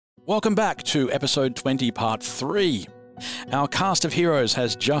Welcome back to episode 20, part 3. Our cast of heroes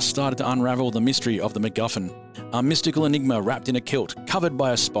has just started to unravel the mystery of the MacGuffin, a mystical enigma wrapped in a kilt, covered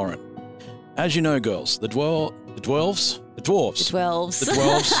by a sporran. As you know, girls, the dwarves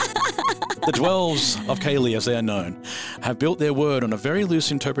of Cayley, as they are known, have built their word on a very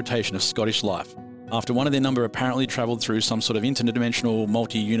loose interpretation of Scottish life. After one of their number apparently travelled through some sort of interdimensional,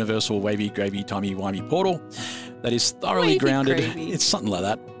 multi-universal, wavy, gravy, timey-wimey portal that is thoroughly grounded. It's something like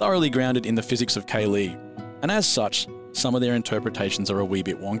that. Thoroughly grounded in the physics of Cayley. And as such, some of their interpretations are a wee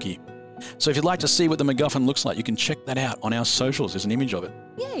bit wonky. So if you'd like to see what the MacGuffin looks like, you can check that out on our socials. There's an image of it.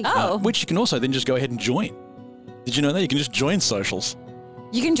 Yay. Which you can also then just go ahead and join. Did you know that? You can just join socials.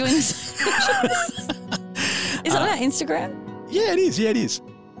 You can join the socials. Is it on our Instagram? Yeah, it is. Yeah, it is.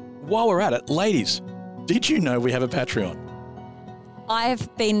 While we're at it, ladies, did you know we have a Patreon?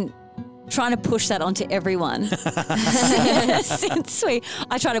 I've been trying to push that onto everyone since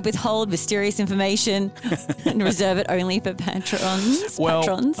I try to withhold mysterious information and reserve it only for patrons.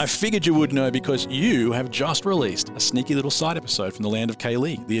 Well, I figured you would know because you have just released a sneaky little side episode from the land of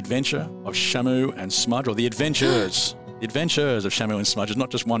Cayley, the adventure of Shamu and Smudge, or the adventures. The adventures of Shamu and Smudge is not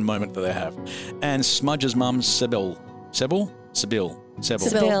just one moment that they have. And Smudge's mum, Sybil.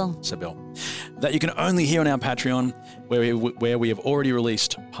 That you can only hear on our Patreon, where we have already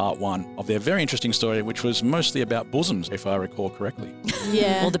released part 1 of their very interesting story, which was mostly about bosoms, if I recall correctly.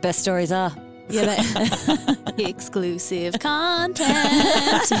 Yeah. All the best stories are. Yeah, exclusive content.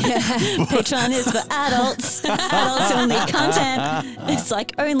 Patreon is for adults. Adults only content. It's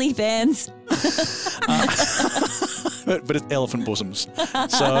like OnlyFans. But it's elephant bosoms.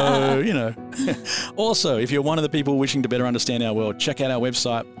 So, you know. Also, if you're one of the people wishing to better understand our world, check out our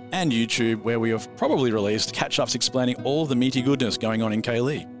website and YouTube, where we have probably released catch-ups explaining all of the meaty goodness going on in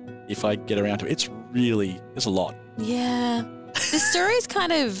Cayley. If I get around to it, there's a lot. Yeah. The story's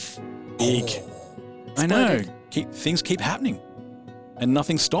kind of big. I know. Things keep happening. And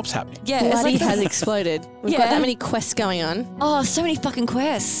nothing stops happening. Yeah, Bloody has exploded. We've got that many quests going on. Oh, so many fucking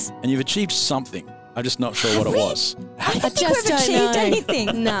quests. And you've achieved something. I'm just not sure what it was. I just don't achieved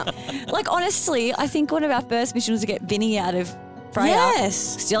anything. No. Like, honestly, I think one of our first missions was to get Vinny out of Freya. Yes.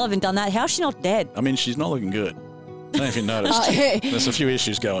 Still haven't done that. How's she not dead? I mean, she's not looking good. I don't know if you noticed. There's a few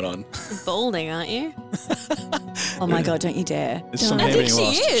issues going on. You're balding, aren't you? Oh my God, don't you dare. There's some hair being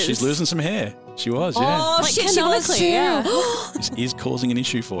lost. Is. She's losing some hair. She was, yeah. Oh, Like shit, she was too. yeah. This is causing an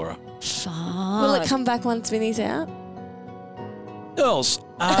issue for her. Fuck. Will it come back once Vinny's out? Girls.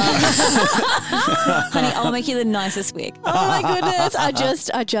 Honey, I'll make you the nicest wig. Oh my goodness. I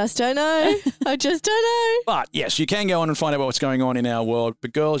just don't know. I just don't know. But yes, you can go on and find out what's going on in our world.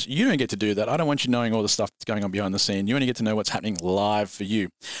 But girls, you don't get to do that. I don't want you knowing all the stuff that's going on behind the scene. You only get to know what's happening live for you.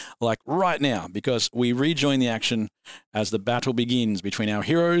 Like right now, because we rejoin the action as the battle begins between our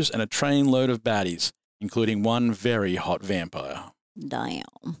heroes and a trainload of baddies, including one very hot vampire. Damn.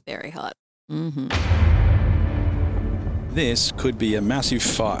 Very hot. Mm-hmm. This could be a massive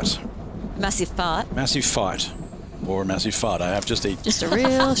fight. Massive fart. Massive fight. Or a massive fart. I have just eaten. Just a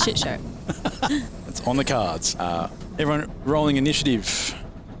real shit show. It's on the cards. Everyone rolling initiative.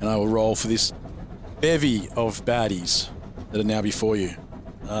 And I will roll for this bevy of baddies that are now before you.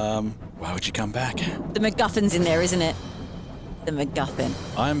 Why would you come back? The MacGuffin's in there, isn't it? The MacGuffin.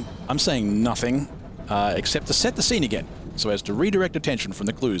 I'm saying nothing except to set the scene again, so as to redirect attention from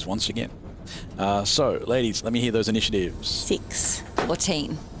the clues once again. So, ladies, let me hear those initiatives. 6.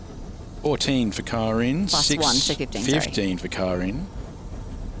 14. 14 for Karin. Plus 6, 1, so 15, 15 for Karin.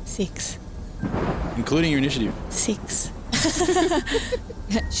 6. Including your initiative. 6.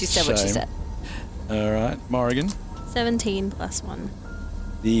 She said what she Shame. said. All right, Morrigan. 17 plus 1.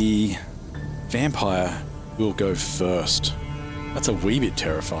 The vampire will go first. That's a wee bit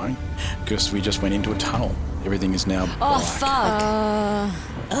terrifying, because we just went into a tunnel. Everything is now black.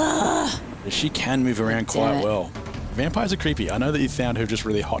 Fuck. She can move around Damn quite it. well. Vampires are creepy. I know that you found her just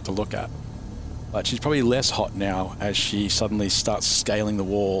really hot to look at, but she's probably less hot now as she suddenly starts scaling the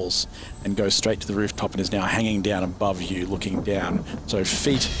walls and goes straight to the rooftop and is now hanging down above you, looking down. So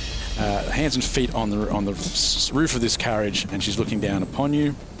feet, hands and feet on the roof of this carriage, and she's looking down upon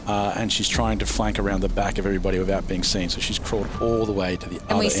you. And she's trying to flank around the back of everybody without being seen. So she's crawled all the way to the other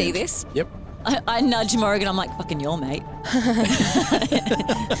end. And we see this? Yep. I nudge Morrigan. I'm like, fucking your mate.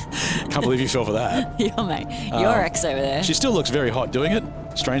 Can't believe you fell for that. Your mate. Your ex over there. She still looks very hot doing it,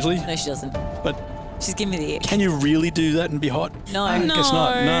 strangely. No, she doesn't. But She's giving me the ick. can you really do that and be hot? No. I No. guess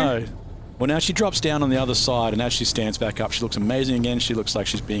not. No. Well, now she drops down on the other side, and as she stands back up, she looks amazing again. She looks like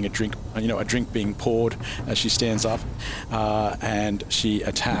she's being a drink being poured as she stands up, and she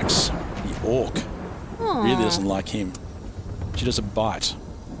attacks the orc. Really doesn't like him. She does a bite,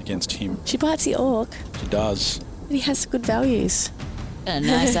 against him. She bites the orc, She does. but he has good values. A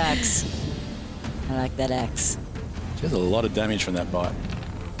nice axe. I like that axe. She has a lot of damage from that bite.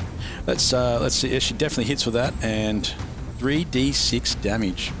 Let's see. Yeah, she definitely hits with that, and 3d6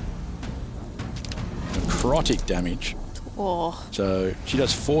 damage. Necrotic damage. Oh, So she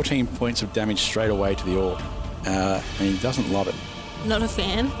does 14 points of damage straight away to the orc, and he doesn't love it. not a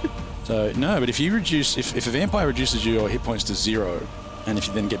fan. So no, but if you reduce, if a vampire reduces your hit points to 0, and if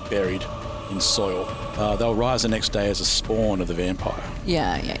you then get buried in soil, they'll rise the next day as a spawn of the vampire.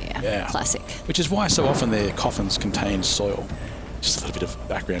 Yeah. Yeah. Classic. Which is why so often their coffins contain soil. Just a little bit of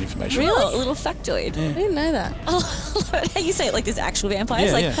background information. Real, a little factoid. I didn't know that. I love how you say it like there's actual vampires.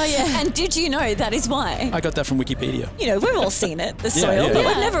 Yeah, like, yeah. Oh, yeah. And did you know that is why? I got that from Wikipedia. You know, we've all seen it, the soil, yeah, but yeah.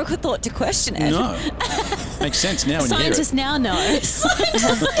 we've never thought to question it. No. Makes sense now when you hear Scientists it. now know.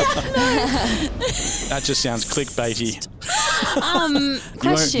 That just sounds clickbaity.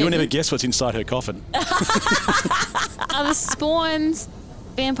 Question. You won't ever guess what's inside her coffin. Are the spawns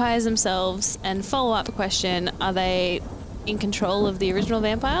vampires themselves? And follow-up question, are they in control of the original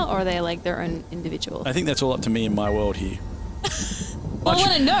vampire, or are they like their own individual? I think that's all up to me in my world here. Well, I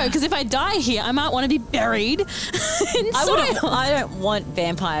want to know, because if I die here, I might want to be buried in soil. I don't want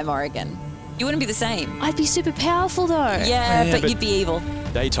vampire Morrigan. You wouldn't be the same. I'd be super powerful, though. Yeah, Yeah, but but- you'd be evil.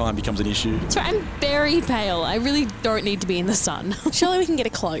 Daytime becomes an issue. That's right, I'm very pale. I really don't need to be in the sun. Surely we can get a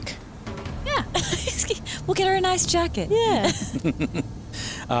cloak. Yeah. We'll get her a nice jacket. Yeah.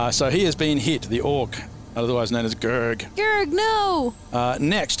 So he has been hit, the orc, otherwise known as Gurg. Gerg, no.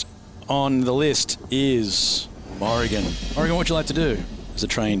 Next on the list is Morrigan. Morrigan, what would you like to do? As the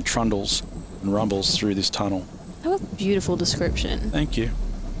train trundles and rumbles through this tunnel. That was a beautiful description. Thank you.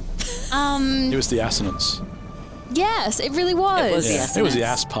 It was the assonance. Yes, it really was. It was the Yeah, it was the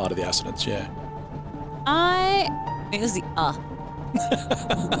assonance. ass part of the assonance, yeah. It was the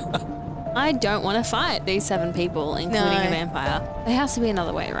I don't want to fight these 7 people, including No. a vampire. There has to be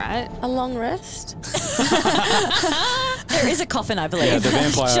another way, right? A long rest? There is a coffin, I believe. Yeah, the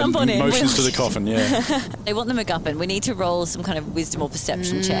vampire Jump on in. motions to the coffin, yeah. They want the MacGuffin. We need to roll some kind of wisdom or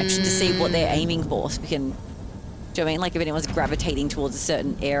perception check to see what they're aiming for. So we can, do you know what I mean? Like if anyone's gravitating towards a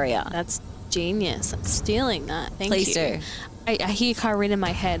certain area. That's genius. I'm stealing that. Thank Please you. do. I hear Kyrene in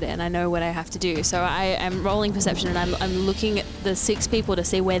my head and I know what I have to do. So I am rolling perception and I'm looking at the 6 people to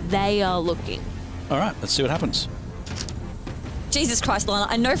see where they are looking. All right, let's see what happens. Jesus Christ, Lana,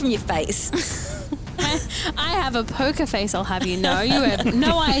 I know from your face. I have a poker face, I'll have you know. You have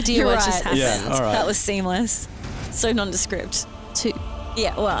no idea You're what right. just happened. Yeah, all right. That was seamless. So nondescript. 2.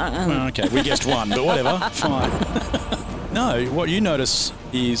 Yeah, well, Well, okay, we guessed 1, but whatever, fine. No, what you notice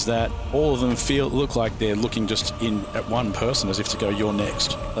is that all of them look like they're looking just in at one person as if to go, you're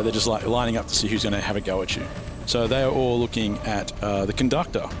next. Like they're just like lining up to see who's going to have a go at you. So they are all looking at the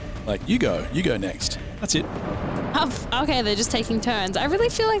conductor. Like, you go next. That's it. Okay, they're just taking turns. I really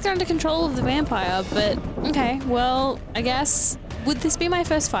feel like they're under control of the vampire, but okay, well, I guess. Would this be my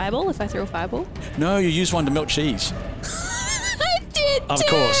first fireball if I threw a fireball? No, you use one to melt cheese. I did Of too!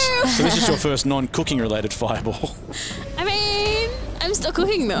 course. So this is your first non-cooking related fireball. I mean, I'm still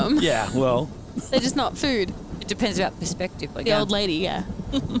cooking them. Yeah, well, They're just not food. it depends about perspective. Like, The old lady, yeah.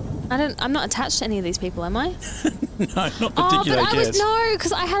 I'm not attached to any of these people, am I? no, not Oh, but particularly, I I was guess.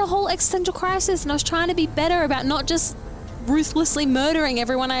 because I had a whole existential crisis and I was trying to be better about not just ruthlessly murdering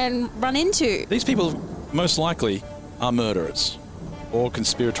everyone I run into. These people most likely are murderers or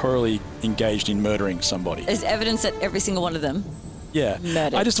conspiratorially engaged in murdering somebody. There's evidence that every single one of them. Yeah.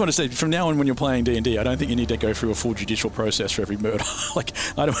 Murdered. I just want to say, from now on when you're playing D&D, I don't think you need to go through a full judicial process for every murder. Like,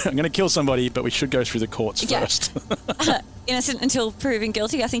 I'm going to kill somebody, but we should go through the courts Yeah. first. Innocent until proven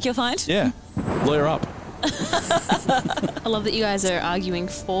guilty, I think you'll find. Yeah. Lawyer up. I love that you guys are arguing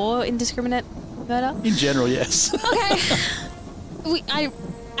for indiscriminate murder. In general, yes. Okay.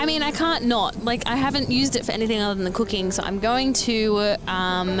 I mean, I can't not. Like, I haven't used it for anything other than the cooking, so I'm going to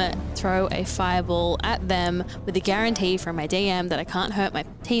throw a fireball at them with the guarantee from my DM that I can't hurt my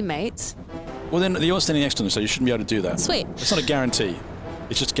teammates. Well, then you're standing next to them, so you shouldn't be able to do that. Sweet. It's not a guarantee.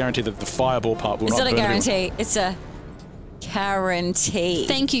 It's just a guarantee that the fireball part will It's not not a burn everyone. guarantee. It's a guarantee.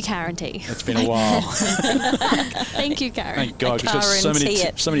 Thank you, guarantee. It's been a while. Thank you, Karen. Thank God, because guarantee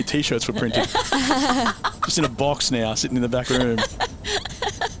it. so many T-shirts were printed. Just in a box now, sitting in the back room.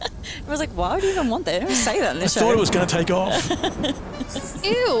 I was like, why would you even want that? I don't say that in I this show. thought it was going to take off.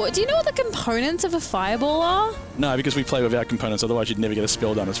 Ew. Do you know what the components of a fireball are? No, because we play without components. Otherwise, you'd never get a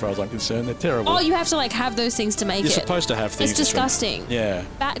spell done. As far as I'm concerned, they're terrible. Oh, you have to like have those things to make You're it. supposed to have things. It's disgusting. Yeah.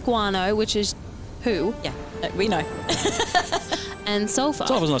 Bat guano, which is poo, Yeah, we know. and sulfur.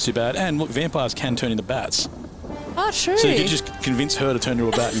 Sulfur's not too bad. And look, vampires can turn into bats. Oh, true. So you could just convince her to turn to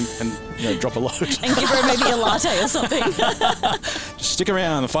a bat and drop a load. And give her maybe a latte or something. Just stick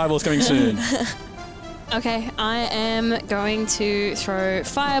around. The fireball's coming soon. Okay, I am going to throw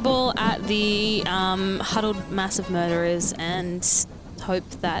fireball at the huddled mass of murderers and hope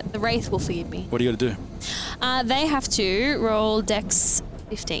that the Wraith will forgive me. What do you got to do? They have to roll Dex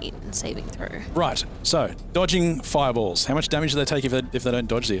 15 saving throw. Right. So, dodging fireballs. How much damage do they take if they don't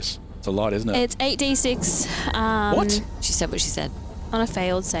dodge this? It's a lot, isn't it? It's 8d6. What? She said what she said. On a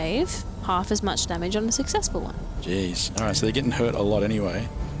failed save, half as much damage on a successful one. Jeez. All right, so they're getting hurt a lot anyway.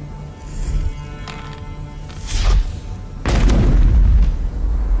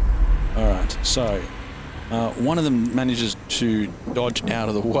 All right, so one of them manages to dodge out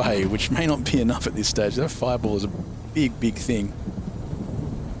of the way, which may not be enough at this stage. That fireball is a big, big thing.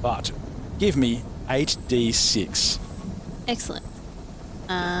 But give me 8d6. Excellent.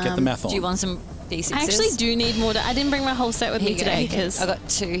 Get the math on. Do you want some D6s? I actually do need more. I didn't bring my whole set with Here me you go. today because. I got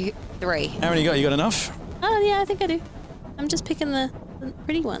 2, 3. How many you got? You got enough? Oh yeah, I think I do. I'm just picking the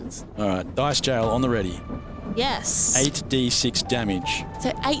pretty ones. All right, dice jail on the ready. Yes. 8d6 damage.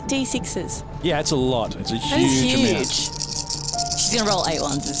 So 8d6s. Yeah, it's a lot. It's a That is huge amount. She's going to roll 8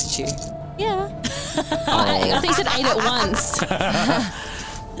 ones, isn't she? Yeah. I think you said 8 at once.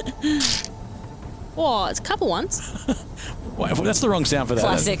 Whoa, it's a couple ones. Well, that's the wrong sound for that.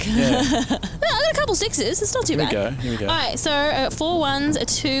 Classic. Yeah. No, I got a couple 6s. It's not too Here we bad. go. Here we go. All right, so 4 1s, a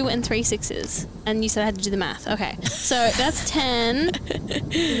 2, and 3 6s. And you said I had to do the math. Okay, so that's 10.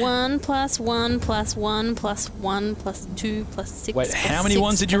 1 plus 1 plus 1 plus 1 plus 2 plus 6. Wait, plus how many 6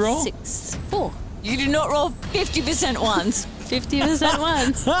 ones did you plus roll? 6. 4. You did not roll 50% ones. 50%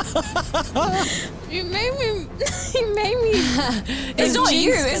 ones. You made me. You made me. It's not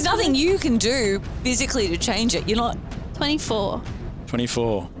you. jinxed It's it. nothing you can do physically to change it. You're not. 24.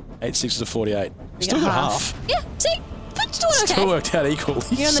 24. 8 6 is 48. Still got half. Yeah, see? That's doing okay. Still worked out equally.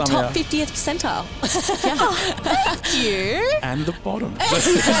 You're on the somehow. top 50th percentile. Thank you. And the bottom.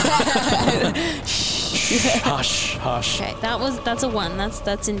 Hush, hush. Okay, that's a 1.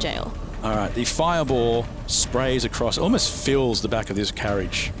 That's in jail. All right, the fireball sprays across, almost fills the back of this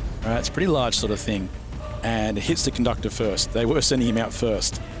carriage. All right, it's a pretty large sort of thing. And it hits the conductor first. They were sending him out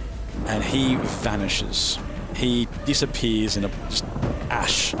first. And he vanishes. He disappears in a just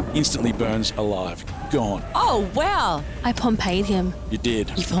ash, instantly burns alive. Gone. Oh, wow. I Pompeyed him. You did.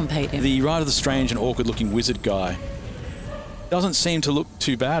 You Pompeyed him. The rather the strange and awkward-looking wizard guy doesn't seem to look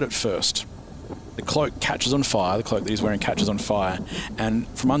too bad at first. The cloak catches on fire. The cloak that he's wearing catches on fire. And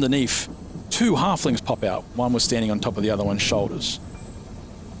from underneath, 2 halflings pop out. One was standing on top of the other one's shoulders.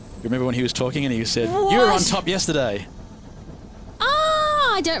 You remember when he was talking and he said, "You were on What? top yesterday."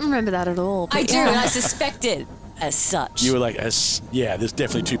 Ah, I don't remember that at all. but I do, yeah. and I suspected as such. You were like, yeah, there's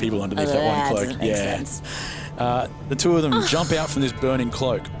definitely 2 people underneath that one cloak. doesn't make Yeah. sense. The 2 of them jump out from this burning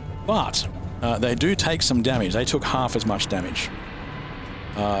cloak. But they do take some damage. They took half as much damage.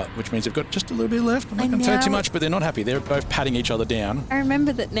 Which means they've got just a little bit left. I'm not I going to say too know. much, but they're not happy. They're both patting each other down. I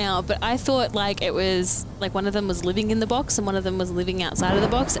remember that now, but I thought like it was like one of them was living in the box and one of them was living outside of the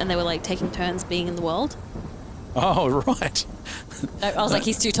box, and they were like taking turns being in the world. Oh, right. No, I was like,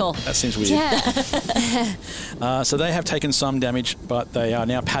 he's too tall. That seems weird. Yeah. So they have taken some damage, but they are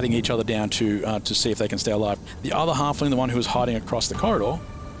now patting each other down to see if they can stay alive. The other halfling, the one who was hiding across the corridor,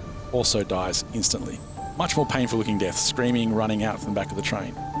 also dies instantly. Much more painful looking death, screaming, running out from the back of the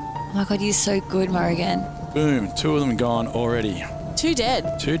train. Oh my God, you're so good, Morrigan. Boom, 2 of them gone already. 2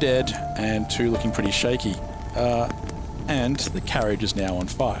 dead. 2 dead and 2 looking pretty shaky. And the carriage is now on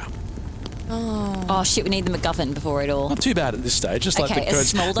fire. Oh shit, we need the MacGuffin before it all. Not too bad at this stage. Just like Okay, the a curtains.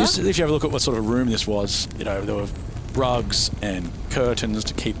 smolder? If you have a look at what sort of room this was, there were rugs and curtains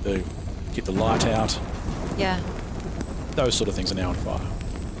to keep the light out. Yeah. Those sort of things are now on fire.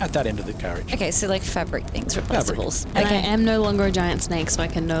 At that end of the carriage. Okay, so like fabric things, replaceables. And Okay. I am no longer a giant snake, so I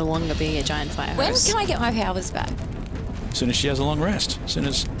can no longer be a giant fire When hose. can I get my powers back? As soon as she has a long rest. As soon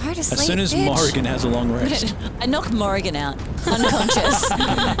as Go to sleep, as bitch. Morrigan has a long rest. I knock Morrigan out, unconscious.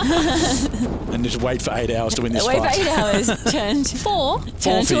 And just wait for 8 hours to win this Wait for fight. 8 hours, turned 4, Four turned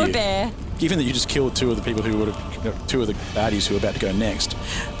for into a you. bear. Given that you just killed 2 of the people who would have, 2 of the baddies who are about to go next,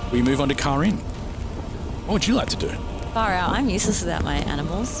 we move on to Karin. What would you like to do? Far out, I'm useless without my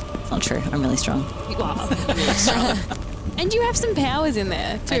animals. It's not true, I'm really strong. You are really strong. And you have some powers in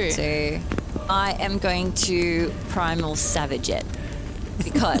there too. So I am going to primal savage it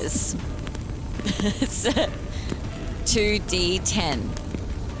because it's 2d10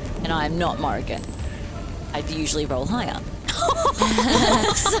 and I'm not Morrigan. I'd usually roll higher.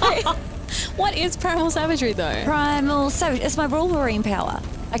 So What is primal savagery though? primal savage, it's my Wolverine power.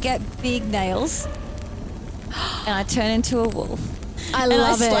 I get big nails and I turn into a wolf. I And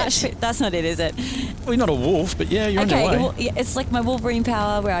love slash it. That's not it, is it? Well, you're not a wolf, but yeah, you're on Okay, your way. well, yeah, it's like my Wolverine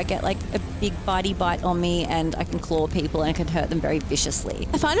power where I get like a big bitey bite on me and I can claw people and I can hurt them very viciously.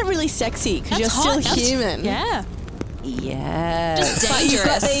 I find it really sexy because you're That's still hot. That's- human. Yeah. Yeah. Just But you've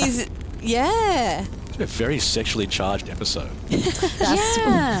got dangerous. these. Yeah. It's a very sexually charged episode.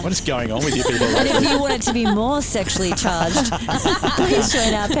 Yeah. What is going on with you people? And if you want it to be more sexually charged, please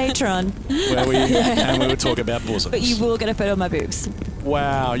join our Patreon. Where we will talk about bosoms. But you will get a photo of my boobs.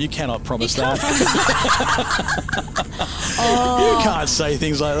 Wow, you cannot promise that. You can't say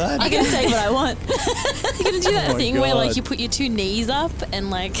things like that. I can say what I want. You're gonna do that Oh my thing where like God. you put your 2 knees up and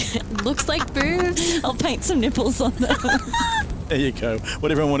like it looks like boobs. I'll paint some nipples on them. There you go.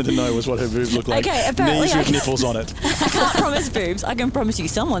 What everyone wanted to know was what her boobs look like. Okay, apparently Knees I with can- nipples on it. I can't promise boobs. I can promise you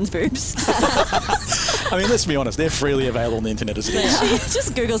someone's boobs. I mean, let's be honest. They're freely available on the internet as it is.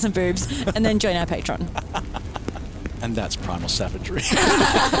 Just Google some boobs and then join our Patreon. And that's primal savagery.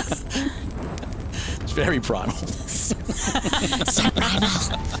 It's very primal.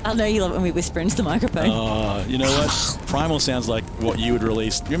 I know you love it when we whisper into the microphone. You know what? Primal sounds like what you would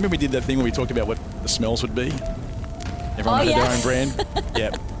release. Remember we did that thing where we talked about what the smells would be? Everyone Oh, had yeah. their own brand.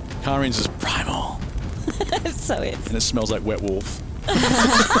 Yep. Careen's is primal, So it's and it smells like wet wolf.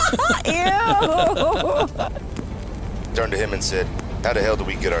 ew. Turned to him and said, "How the hell do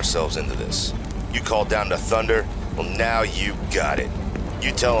we get ourselves into this? You called down the thunder? Well, now you got it.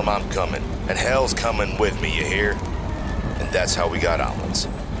 You tell him I'm coming, and hell's coming with me, you hear?" And that's how we got omelets.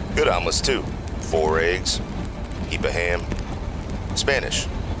 Good omelets, too. 4 eggs, heap of ham. Spanish.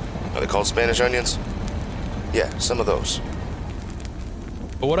 Are they called Spanish onions? Yeah, some of those.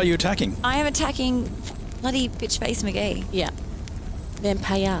 But what are you attacking? I am attacking bloody bitch face McGee. Yeah.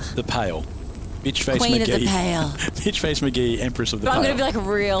 Vampire. The Pale. Bitch face Queen of McGee. the Pale. Bitch face McGee, Empress of the But Pale. I'm going to be like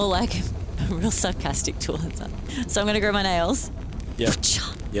real sarcastic towards her. So I'm going to grow my nails. Yep.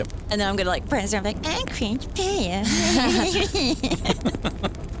 Yep. And then I'm going to like prance around like, I'm cringe pale.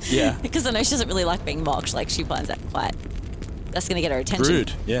 Yeah. Because I know she doesn't really like being mocked. Like she finds that quite, that's going to get her attention.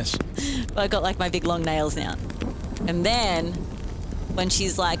 Rude. Yes. But I got like my big long nails now. And then when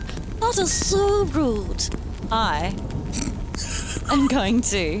she's like, that is so rude, I am going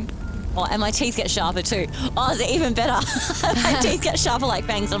to, oh, and my teeth get sharper too. Oh, is it even better? My teeth get sharper like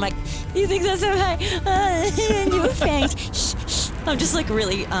fangs. I'm like, you think that's okay? You have fangs. Shh, shh. I'm just like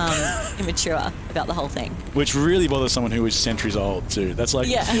really immature about the whole thing. Which really bothers someone who is centuries old too. That's like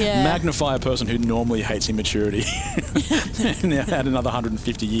Yeah. Yeah. magnify a person who normally hates immaturity and now had another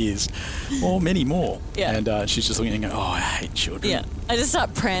 150 years or many more. Yeah. And she's just looking and going, oh, I hate children. Yeah. I just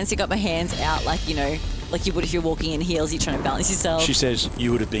start prancing, got my hands out like, you know, like you would if you're walking in heels, you're trying to balance yourself. She says,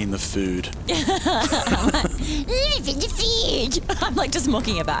 you would have been the food. I'm like just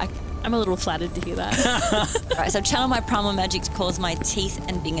mocking her back. I'm a little flattered to hear that. All right, so channel my primal magic to cause my teeth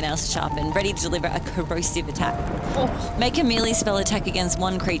and fingernails to sharpen, ready to deliver a corrosive attack. Make a melee spell attack against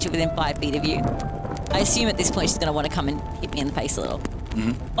one creature within 5 feet of you. I assume at this point she's going to want to come and hit me in the face a little.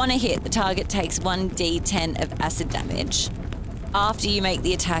 On a hit, the target takes 1d10 of acid damage. After you make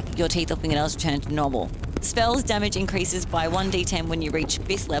the attack, your teeth or fingernails return to normal. Spell's damage increases by 1d10 when you reach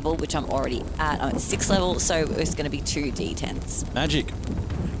 5th level, which I'm already at. I'm at 6th level, so it's going to be 2d10s. Magic.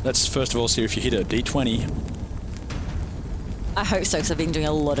 Let's first of all see if you hit a D20. I hope so, because I've been doing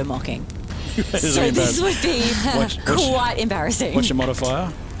a lot of mocking. This is So really this bad. would be What's- quite embarrassing. What's your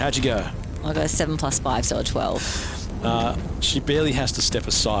modifier? How'd you go? I got a 7 + 5, so a 12. She barely has to step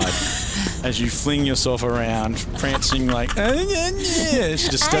aside as you fling yourself around, prancing like, she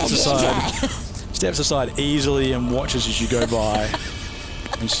just steps aside easily and watches as you go by.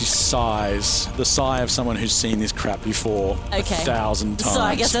 And she sighs, the sigh of someone who's seen this crap before Okay. 1,000 times. So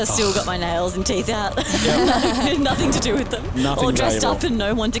I guess I still got my nails and teeth out. Nothing to do with them. Nothing All dressed valuable. up and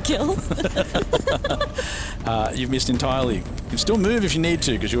no one to kill. You've missed entirely. You can still move if you need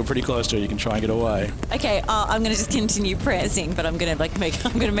to because you were pretty close to her. You can try and get away. Okay, I'm gonna just continue prancing, but I'm gonna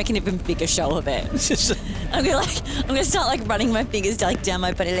make an even bigger show of it. I'm gonna start like running my fingers like down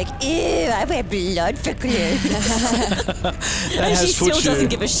my body, like, ew, I wear blood for clothes. And she still doesn't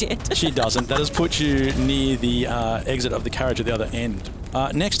give a shit. She doesn't. That has put you near the exit of the carriage at the other end.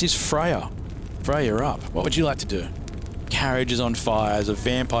 Next is Freya. Freya, you're up. What would you like to do? Carriage is on fire. There's a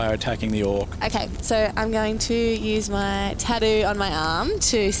vampire attacking the orc. Okay, so I'm going to use my tattoo on my arm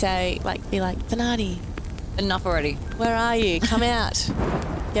to say, be like, Venati, Enough already. where are you? Come out.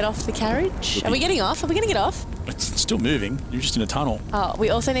 Get off the carriage. Are we getting off? Are we going to get off? It's still moving. You're just in a tunnel. Oh, we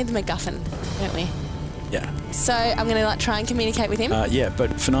also need the MacGuffin, don't we? Yeah. So I'm going to try and communicate with him. Yeah,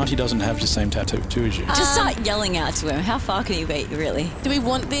 but Fenati doesn't have the same tattoo as you. Just start yelling out to him. How far can you beat, really? Do we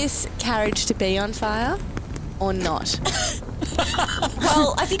want this carriage to be on fire? or not?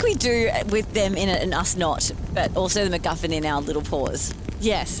 Well, I think we do with them in it and us not, but also the MacGuffin in our little paws.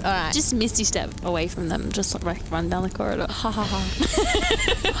 Yes. All right. Just Misty step away from them. Just like run down the corridor. Ha ha ha.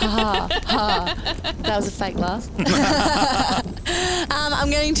 Ha ha. That was a fake laugh. I'm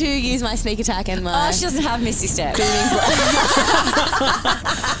going to use my sneak attack and my. Oh, she doesn't have Misty Step.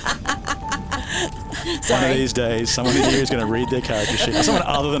 One of these days, someone in here is going to read their character sheet. Someone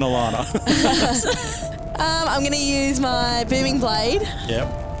other than Alana. I'm going to use my booming blade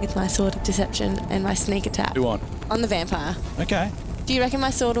Yep. with my sword of deception and my sneak attack Who on? on the vampire. Okay. Do you reckon my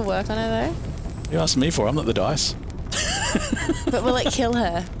sword will work on her You asked me for it. I'm not the dice. though? But will it kill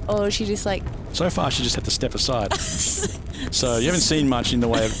her, or is she just like? So far, she just had to step aside. So you haven't seen much in the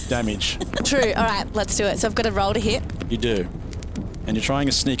way of damage. True. All right, let's do it. So I've got to roll to hit. You do. And you're trying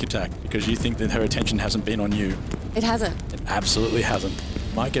a sneak attack because you think that her attention hasn't been on you. It hasn't. It absolutely hasn't.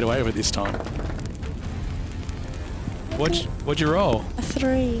 Might get away with it this time. What'd you roll? A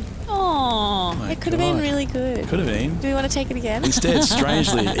 3. Oh. My It could have been God. really good. Could have been. Do we want to take it again? Instead,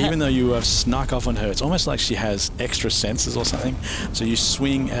 strangely, even though you have snuck off on her, it's almost like she has extra senses or something. So you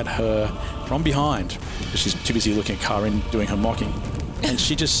swing at her from behind because she's too busy looking at Karin doing her mocking. And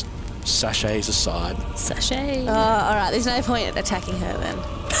she just sachets aside. Sachet. Oh, all right. There's no point in attacking her then.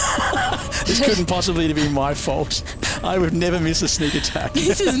 This couldn't possibly be my fault. I would never miss a sneak attack.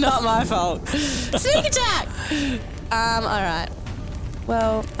 This is not my fault. Sneak attack! All right.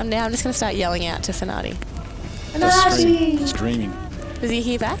 Well, I'm just going to start yelling out to Fanati. Screaming. Does he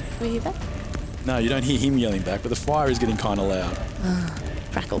hear back? Do we hear back? No, you don't hear him yelling back, but the fire is getting kind of loud.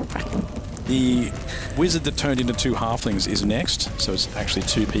 Crackle, crackle. The wizard that turned into 2 halflings is next, so it's actually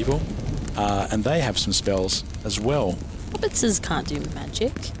 2 people. And they have some spells as well. Hobbitses can't do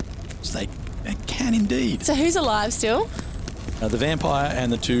magic. So they can indeed. So who's alive still? The vampire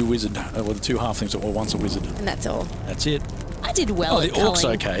and the 2 wizard, or the 2 halflings that were once a wizard. And that's all. That's it. I did well Oh, the at orc's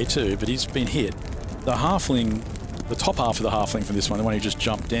culling. okay too, but he's been hit. The halfling, the top half of the halfling from this one, the one who just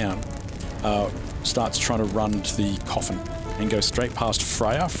jumped down, starts trying to run to the coffin and go straight past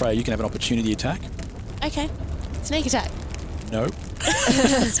Freya. Freya, you can have an opportunity attack. Okay. Sneak attack. No.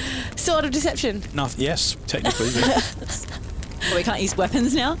 Sword of deception. Nothing. Yes, technically. But Oh, we can't use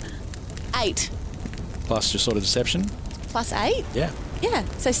weapons now? 8 plus your sort of deception. plus 8? Yeah. Yeah.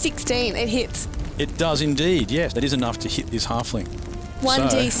 So 16. It hits. It does indeed, yes. That is enough to hit this halfling.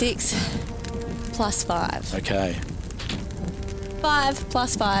 1d6 plus 5. Okay. 5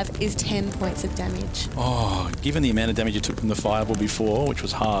 plus 5 is 10 points of damage. Oh, given the amount of damage you took from the fireball before, which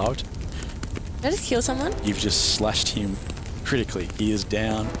was halved, Did I just kill someone? you've just slashed him critically. He is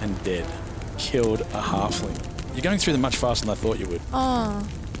down and dead. Killed a halfling. You're going through them much faster than I thought you would. Oh,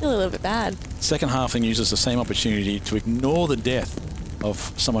 I feel a little bit bad. Second halfling uses the same opportunity to ignore the death of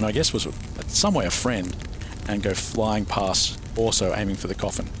someone I guess was in some way a friend and go flying past, also aiming for the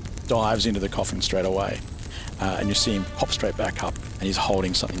coffin. Dives into the coffin straight away. And you see him pop straight back up and he's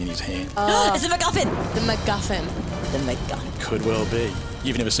holding something in his hand. It's a MacGuffin! The MacGuffin. The MacGuffin. Could well be.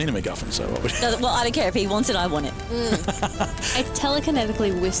 You've never seen a MacGuffin, so what would... Well, I don't care. If he wants it, I want it. I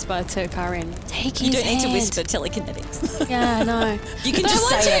telekinetically whisper to Karin, take his You don't need to hand." whisper telekinetics. Yeah, I know. You can But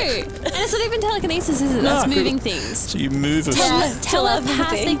just I want say it. to. And it's not even telekinesis, is it? That's No. moving things. So you move a...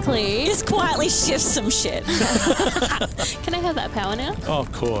 Telepathically. Just quietly shift some shit. Can I have that power now? Oh,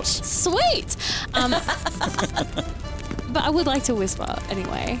 of course. Sweet. But I would like to whisper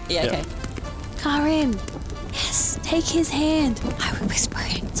anyway. Yeah, okay. Karin, yes, take his hand. I will whisper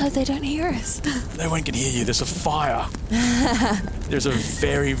it so they don't hear us. No one can hear you. There's a fire. There's a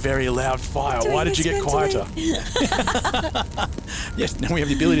very, very loud fire. Why did you get quieter? Yes, now we have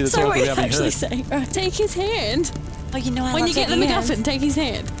the ability to So talk what are you without being actually heard. saying? Take his hand. Oh, you know I When love you get the taking MacGuffin, hands. take his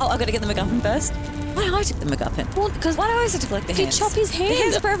hand. Oh, I've got to get the MacGuffin first? Why do I take the MacGuffin? Well, because Why do I always have to collect the you hands? chop his hand. The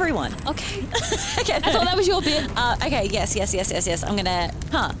hands are for everyone. Okay. Okay. I thought that was your bit. Okay, yes. I'm going to...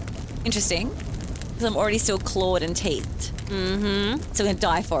 Interesting. Because I'm already still clawed and teethed. Mm-hmm. So I'm going to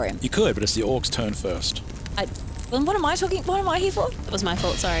die for him. You could, but it's the orc's turn first. Well, what am I here for? That was my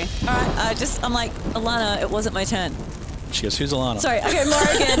fault, sorry. All right, I'm like, Alana, it wasn't my turn. She goes, who's Alana? Sorry, okay,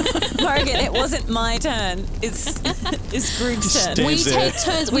 Morrigan, it wasn't my turn. It's Grug's turn. Stay- We there. take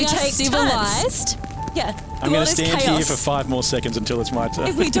turns. We are take civilized. Yeah. I'm the going world to is stand chaos here for 5 more seconds until it's my turn.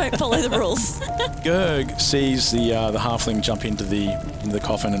 if we don't follow the rules. Gerg sees the halfling jump into the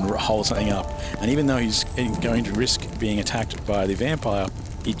coffin and hold something up, and even though he's going to risk being attacked by the vampire,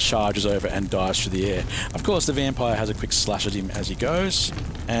 he charges over and dives through the air. Of course, the vampire has a quick slash at him as he goes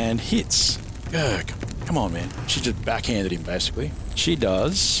and hits Gerg. Come on, man. She just backhanded him, basically. She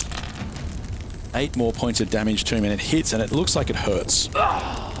does 8 more points of damage to him, and it hits, and it looks like it hurts.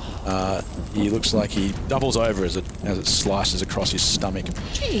 He looks like he doubles over as it slices across his stomach.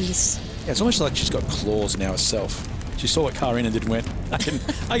 Jeez. Yeah, it's almost like she's got claws now herself. She saw what Karina did and went, I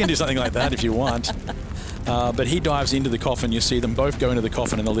can do something like that if you want. But he dives into the coffin. You see them both go into the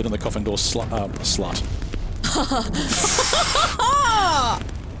coffin, and the lid on the coffin door slut.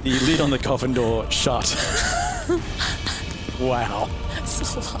 The lid on the coffin door shut. Wow.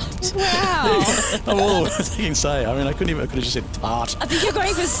 Wow. Of all I can say. I mean, I could have just said tart. I think you're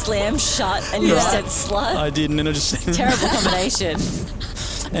going for slam shut and you said slut. I didn't, and I just said... Terrible combination.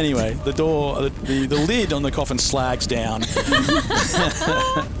 Anyway, the door, the lid on the coffin slags down.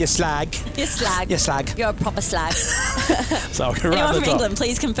 You slag. You're slag. You slag. You're a proper slag. So right Anyone at the from top. England,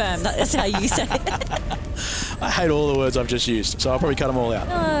 please confirm that is how you say it. I hate all the words I've just used, so I'll probably cut them all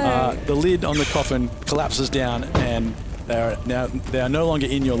out. The lid on the coffin collapses down, and they are no longer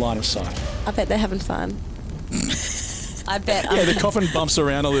in your line of sight. I bet they're having fun. I bet. Yeah, the coffin bumps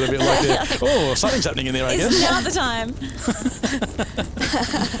around a little bit like that. Oh, something's happening in there, I It's guess. now the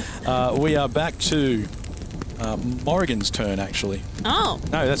time. We are back to Morrigan's turn, actually. Oh.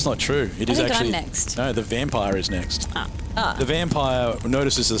 No, that's not true. It is think I'm actually next. No, the vampire is next. Ah. The vampire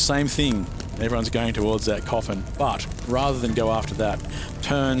notices the same thing. Everyone's going towards that coffin, but rather than go after that,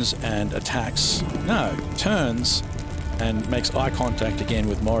 turns and attacks. No, turns and makes eye contact again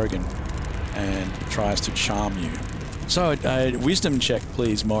with Morrigan and tries to charm you. So, a wisdom check,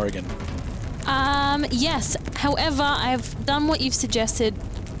 please, Morrigan. Yes. However, I've done what you've suggested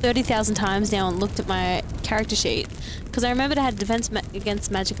 30,000 times now and looked at my character sheet because I remembered I had defense against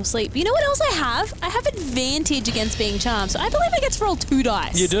magical sleep. You know what else I have? I have advantage against being charmed, so I believe I get to roll 2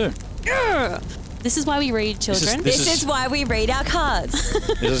 dice. You do. Ugh. This is why we read, children. This This is why we read our cards.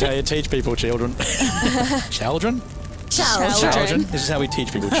 This is how you teach people, children. Children? Children. This is how we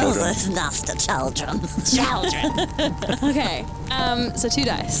teach people, children. Listen us to children. Okay. So 2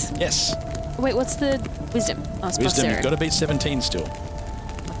 dice. Yes. Wait, what's the wisdom? Oh, it's plus Wisdom, 0. you've got to beat 17 still.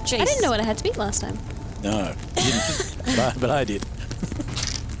 Jeez. I didn't know what I had to beat last time. No, you didn't. but I did.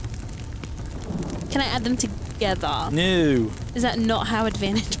 Can I add them together? No. Is that not how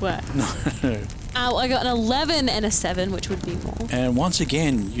advantage works? No. I got an 11 and a 7, which would be more. And once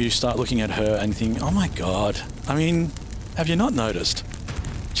again, you start looking at her and think, oh my God. I mean, have you not noticed?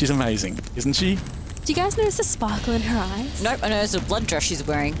 She's amazing, isn't she? Do you guys notice the sparkle in her eyes? Nope, I know it's a blood dress she's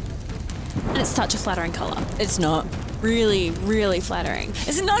wearing. And it's such a flattering colour. It's not. Really, really flattering.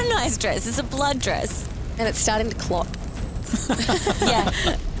 It's not a nice dress. It's a blood dress. And it's starting to clot. Yeah.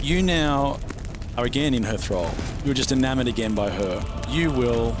 You now are again in her thrall. You're just enamored again by her. You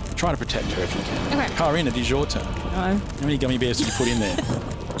will try to protect her if you can. Okay. Karina, it is your turn. No. How many gummy bears did you put in there?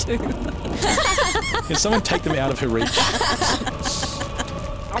 2. Can someone take them out of her reach?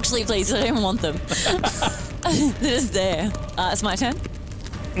 Actually, please, I don't want them. They're just there. It's my turn.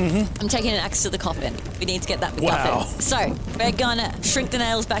 Mm-hmm. I'm taking an axe to the coffin. We need to get that MacGuffin. Wow. So, we're gonna shrink the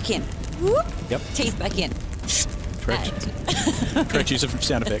nails back in. Whoop. Yep. Teeth back in. Correct. Correct use of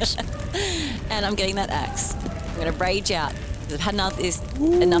sound effects. And I'm getting that axe. I'm gonna rage out. I've had enough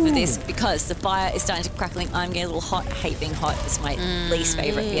of this because the fire is starting to crackling. I'm getting a little hot. I hate being hot. It's my least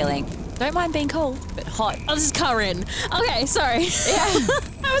favourite feeling. Don't mind being cold, but hot. Oh, this is Corinne. Okay, sorry. Yeah.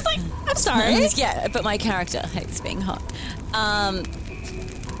 I was like, I'm sorry. Yeah, but my character hates being hot.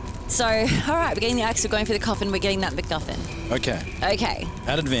 So, all right, we're getting the axe. We're going for the coffin. We're getting that MacGuffin. Okay. Okay.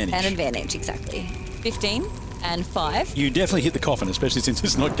 At advantage. An advantage, exactly. 15 and 5. You definitely hit the coffin, especially since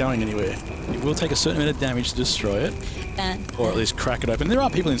it's not going anywhere. It will take a certain amount of damage to destroy it, And or at least crack it open. There are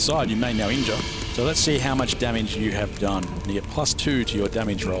people inside you may now injure. So let's see how much damage you have done. You get +2 to your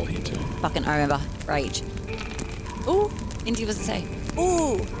damage roll here too. fucking, I remember. Rage. Ooh. Indy, what does it say?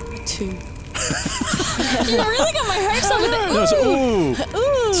 Ooh. 2. You really got my hopes up with it. No, it's,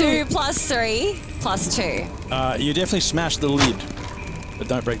 ooh. 2 plus 3 plus 2. You definitely smashed the lid, but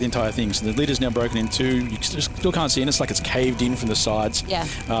don't break the entire thing. So the lid is now broken in 2. You still can't see in. It's like it's caved in from the sides. Yeah.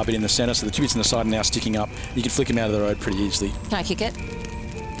 But in the center, so the 2 bits on the side are now sticking up. You can flick him out of the road pretty easily. Can I kick it?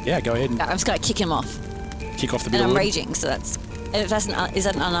 Yeah, go ahead and No, I'm just going to kick him off. kick off the bit And of I'm wood. raging, so that's... If that's is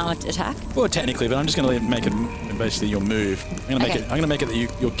that an unarmed attack? Well, technically, but I'm just going to make it basically your move. I'm going to make it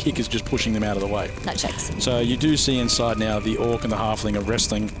that your kick is just pushing them out of the way. That checks. So you do see inside now the orc and the halfling are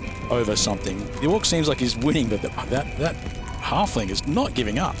wrestling over something. The orc seems like he's winning, but that halfling is not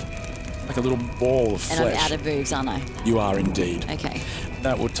giving up. Like a little ball of And flesh. I'm out of moves, aren't I? You are indeed. Okay.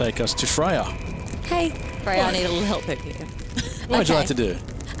 That will take us to Freya. Hey, Freya, I need a little help over here. What would you Okay. like to do?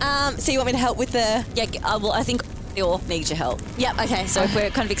 So you want me to help with the... Yeah, well, I think the orc needs your help. Yep, okay. So if we're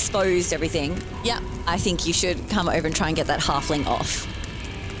kind of exposed to everything, Yep. I think you should come over and try and get that halfling off.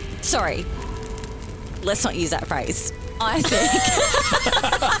 Sorry. Let's not use that phrase. I think.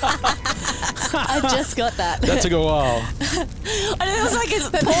 I just got that. That took a while. I know it was like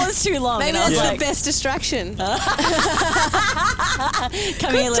it paused too long. Maybe and I was that's like, the best distraction.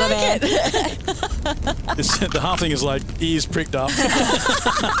 come here, little man. The halfling is like ears pricked up.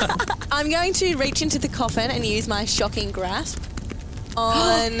 I'm going to reach into the coffin and use my shocking grasp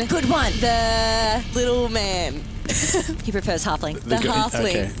on Good one. the little man. He prefers halfling The halfling.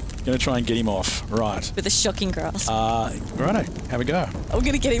 Okay. Going to try and get him off. Right. with a shocking grasp. Righto. Have a go. I'm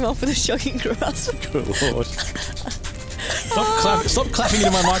going to get him off with a shocking grasp. Good lord. Stop clapping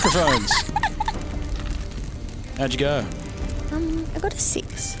into my microphones. How'd you go? I got a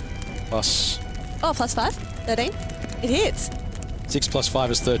 6. Plus Oh, plus 5? 13? It hits. 6 plus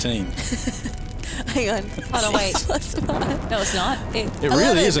 5 is 13. Hang on. Hold on, wait. 6 plus 5. No, it's not. It really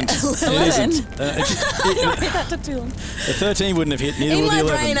 11. isn't. It 11. isn't. That took too long. The 13 wouldn't have hit. Neither In would the my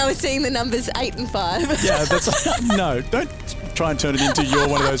 11. brain, I was seeing the numbers 8 and 5. Yeah, that's no. Don't try and turn it into you're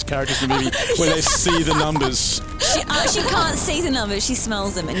one of those characters in the movie where they see the numbers. She can't see the numbers. She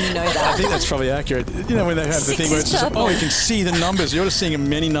smells them, and you know I that. think that's probably accurate. You know when they have the Six thing where is it's just, purple. oh, you can see the numbers. You're just seeing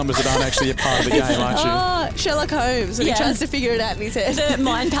many numbers that aren't actually a part of the game, aren't you? Oh, Sherlock Holmes when Yeah. he tries to figure it out in his head. The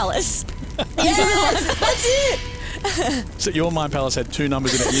Mind Palace. Yes, that's it. So your Mind Palace had 2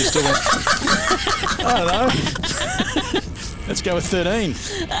 numbers in it and you still went, I don't know. Let's go with 13.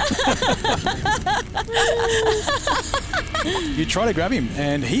 You try to grab him,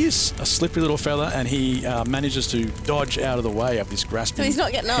 and he's a slippery little fella, and he manages to dodge out of the way of this grasping So he's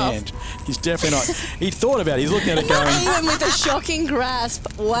not getting off? hand. He's definitely not. He thought about it. He's looking at it going, Even with a shocking grasp.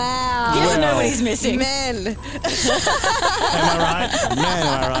 Wow. He doesn't know Well. what he's missing. Men. am I right? Man,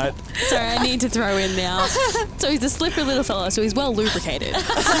 am I right? Sorry, I need to throw in now. So he's a slippery little fella, so he's well lubricated.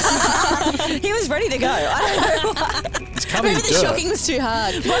 He was ready to go. I don't know why. He's covered in Maybe the dirt. shocking was too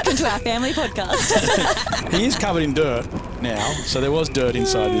hard. Welcome to our family podcast. He is covered in dirt now, so there was dirt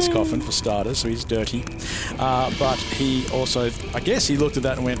inside this coffin for starters, so he's dirty. But he also, I guess he looked at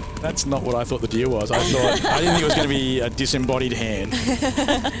that and went, that's not what I thought the deal was. I didn't think it was going to be a disembodied hand.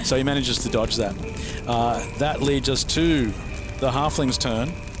 So he manages to dodge that. That leads us to the halfling's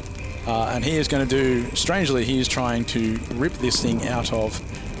turn. And he is going to do, strangely, he is trying to rip this thing out of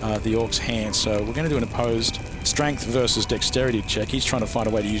the orc's hand. So we're going to do an opposed strength versus dexterity check. He's trying to find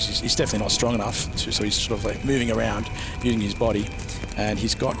a way to use he's definitely not strong enough, so he's sort of like moving around using his body. And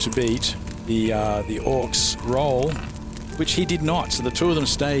he's got to beat the orc's roll, which he did not. So the two of them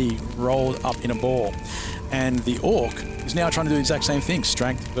stay rolled up in a ball. And the orc is now trying to do the exact same thing,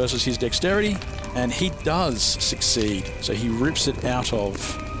 strength versus his dexterity. And he does succeed. So he rips it out of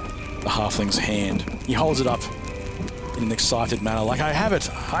the halfling's hand. He holds it up in an excited manner, like, I have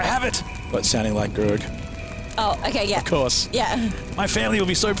it, but sounding like Grog. Oh, okay, yeah. Of course. Yeah. My family will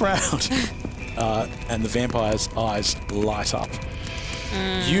be so proud. And the vampire's eyes light up.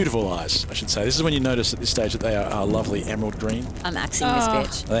 Beautiful eyes, I should say. This is when you notice at this stage that they are lovely emerald green. I'm axing this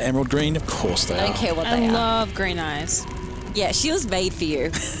bitch. Are they emerald green? Of course they I don't are. care what I they are. love green eyes. Yeah, she was made for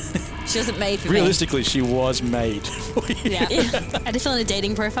you. She wasn't made for Realistically, she was made for you. Yeah. I had to fill in a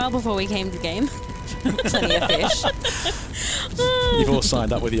dating profile before we came to the game. me. Plenty of fish. You've all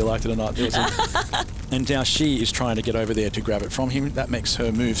signed up whether you liked it or not. And now she is trying to get over there to grab it from him. That makes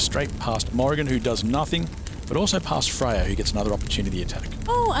her move straight past Morrigan, who does nothing, but also past Freya, who gets another opportunity attack.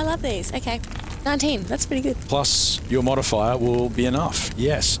 Oh, I love these. Okay. 19. That's pretty good. Plus, your modifier will be enough.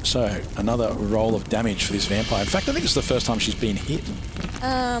 Yes, so another roll of damage for this vampire. In fact, I think it's the first time she's been hit.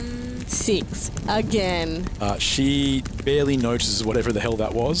 6. Again. She barely notices whatever the hell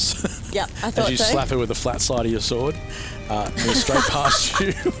that was. Yep, I As thought you so. slap her with the flat side of your sword. Moves straight past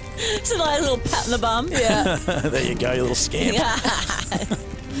you. It's a nice little pat on the bum. Yeah. There you go, you little scamp.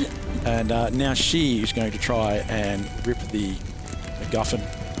 And now she is going to try and rip the MacGuffin,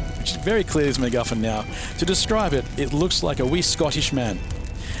 which is very clear is MacGuffin now. To describe it, it looks like a wee Scottish man,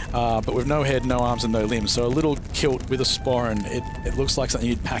 but with no head, no arms, and no limbs. So a little kilt with a sporran. It looks like something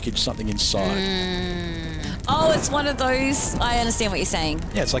you'd package something inside. Oh, it's one of those. I understand what you're saying.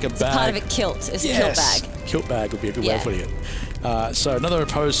 Yeah, it's like a bag. Part of a kilt. It's a kilt bag. Kilt bag would be a good way Yeah. of putting it. So another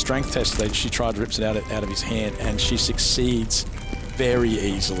opposed strength test. That she tried rips it out of his hand, and she succeeds very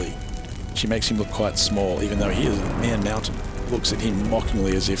easily. She makes him look quite small, even though he is a man mountain. Looks at him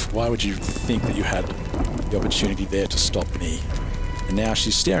mockingly as if, why would you think that you had the opportunity there to stop me? And now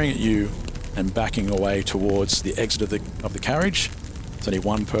she's staring at you and backing away towards the exit of the carriage. There's only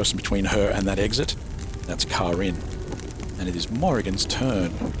one person between her and that exit. That's Karin. And it is Morrigan's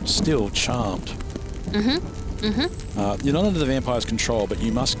turn, still charmed. You're not under the vampire's control, but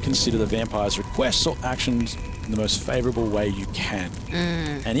you must consider the vampire's requests or actions in the most favourable way you can.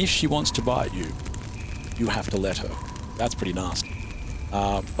 And if she wants to bite you, you have to let her. That's pretty nasty.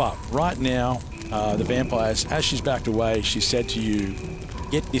 But right now, the vampire, as she's backed away, she said to you,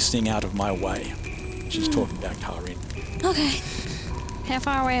 "Get this thing out of my way." She's talking about Karin. Okay. How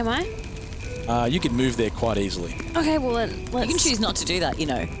far away am I? You could move there quite easily. Okay, well then let's... You can choose not to do that, you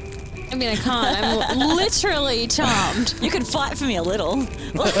know. I mean, I can't. I'm literally charmed. You can fight for me a little.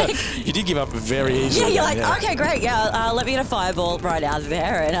 Like, You did give up very yeah, easily. you're like, okay, great, yeah, let me get a fireball right out of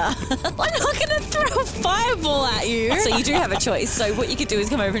there. And I'm not going to throw a fireball at you. so you do have a choice. So what you could do is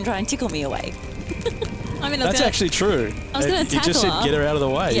come over and try and tickle me away. I mean, That's actually true. I was gonna You just said tackle her. get her out of the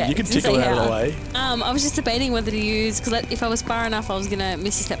way. Yeah, You can it's to tickle say her out of the how. way. I was just debating whether to use, because if I was far enough, I was going to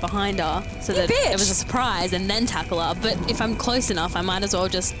miss a step behind her so that bitch. it was a surprise and then tackle her. But if I'm close enough, I might as well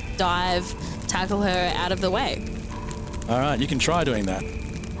just dive, tackle her out of the way. All right, you can try doing that.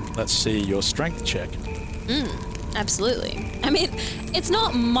 Let's see your strength check. Absolutely. I mean, it's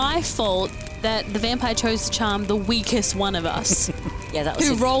not my fault that the vampire chose to charm the weakest one of us, Yeah, that was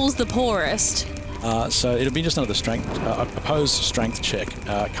who it. rolls the poorest. So it'll be just another strength, opposed strength check.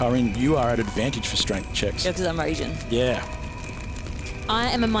 Karin, you are at advantage for strength checks. Yeah, because I'm raging. Yeah. I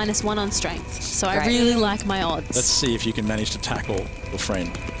am a -1 on strength, so I Great. really like my odds. Let's see if you can manage to tackle your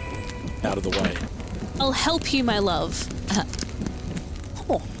friend out of the way. I'll help you, my love.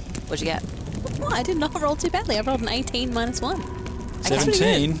 Oh, what'd you get? Oh, I did not roll too badly. I rolled an 18 -1.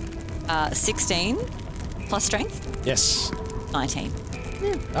 17. 16 plus strength, Yes. 19.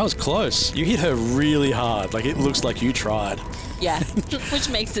 That was close. You hit her really hard. Like, it looks like you tried. Yeah. Which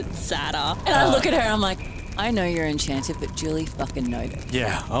makes it sadder. And I look at her and I'm like, I know you're enchanted, but Julie fucking noted.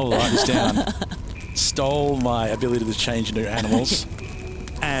 Yeah, I'll write this down. Stole my ability to change into animals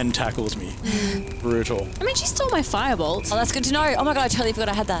and tackles me. Brutal. I mean, she stole my firebolt. Oh, that's good to know. Oh my God, I totally forgot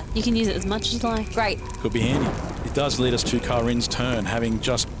I had that. You can use it as much as you like. Great. Could be handy. It does lead us to Karin's turn, having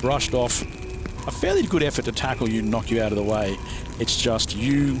just brushed off a fairly good effort to tackle you, knock you out of the way. It's just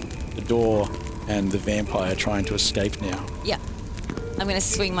you, the door, and the vampire trying to escape now. Yeah. I'm going to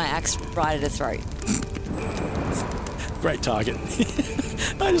swing my axe right at her throat. Great target.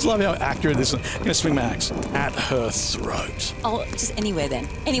 I just love how accurate this is. I'm going to swing my axe at her throat. Oh, just anywhere then.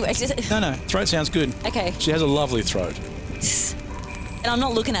 Anyway, just... No, throat sounds good. Okay. She has a lovely throat. And I'm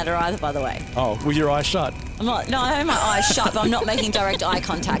not looking at her either, by the way. Oh, with your eyes shut. I'm not... No, I have my eyes shut, but I'm not making direct eye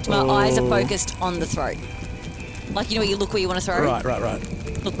contact. My eyes are focused on the throat. Like, you know, you look where you want to throw? Right.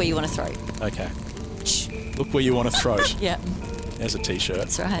 Look where you want to throw. Okay. Look where you want to throat. Yeah, There's a t-shirt.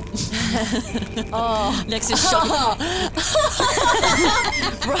 that's right. Oh, next is shocking.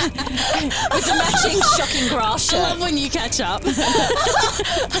 Right. With the matching shocking grass I shirt. love when you catch up.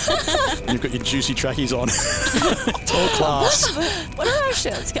 You've got your juicy trackies on. Tall class. What are our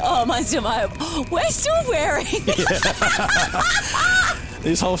shirts? Oh, mine's still my... We're still wearing...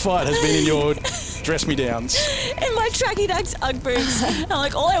 This whole fight has been in your dress-me-downs. in my tracky ducks Ugg boots. And I'm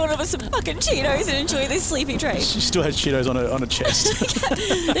like, all I wanted was some fucking Cheetos and enjoy this sleepy train. She still has Cheetos on her chest.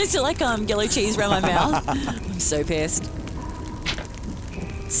 There's still like yellow cheese around my mouth. I'm so pissed.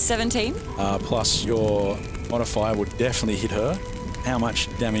 17. Plus your modifier would definitely hit her. How much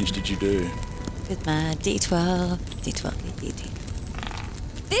damage did you do? With my D12, D12.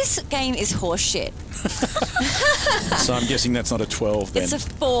 This game is horse shit. So I'm guessing that's not a 12 then. It's a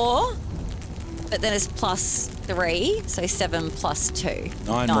 4, but then it's plus 3, so 7 plus 2.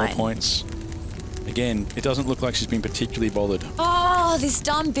 9 more points. Again, it doesn't look like she's been particularly bothered. Oh, this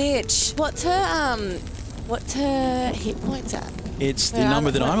dumb bitch. What's her hit points at? It's the Where are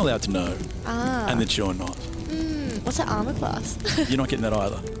number the that I'm points? allowed to know, and that you're not. What's her armor class? You're not getting that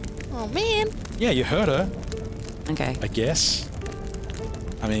either. Oh man. Yeah, you hurt her, Okay, I guess.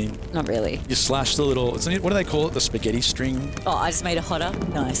 I mean, not really. you slashed the little, what do they call it? The spaghetti string? Oh, I just made it hotter.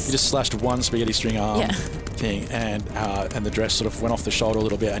 Nice. You just slashed one spaghetti string arm Yeah. thing, and the dress sort of went off the shoulder a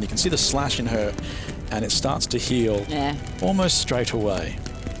little bit, and you can see the slash in her, and it starts to heal Yeah. almost straight away.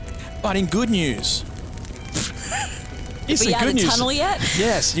 But in good news, it's Are the you out good of the news. tunnel yet?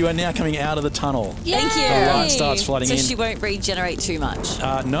 Yes, you are now coming out of the tunnel. Thank you. The light starts flooding So in. she won't regenerate too much.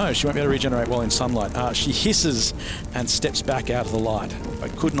 No, she won't be able to regenerate while in sunlight. She hisses and steps back out of the light,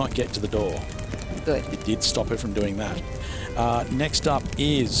 but could not get to the door. Good. It did stop her from doing that. Next up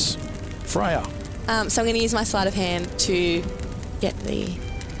is Freya. So I'm going to use my sleight of hand to get the...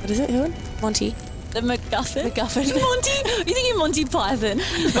 What is it, Ewan? Monty. The MacGuffin. MacGuffin. Monty? You thinking Monty Python?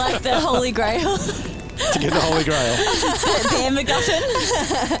 Like the Holy Grail? To get the Holy Grail. Bear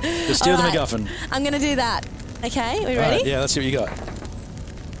MacGuffin? To steal the Alright. MacGuffin. I'm going to do that. Okay, we All ready? right, yeah, let's see what you got.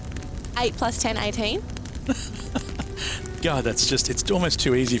 8 plus 10, 18. God, it's almost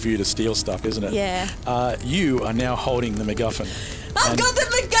too easy for you to steal stuff, isn't it? Yeah. You are now holding the MacGuffin. I've got the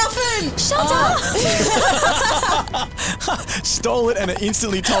MacGuffin! Shut up! Stole it and it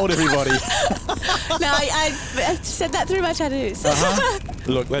instantly told everybody. No, I said that through my tattoos.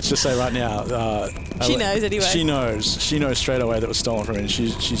 Look, let's just say right now. She knows anyway. She knows. She knows straight away that it was stolen from her, and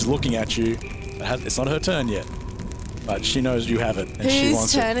she's looking at you. It's not her turn yet, but she knows you have it, and she Whose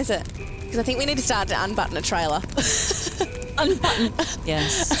wants turn is it? Because I think we need to start to unbutton a trailer. Unbutton.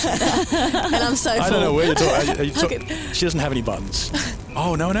 Yes. And I'm so full. I don't know where you're talking. She doesn't have any buttons.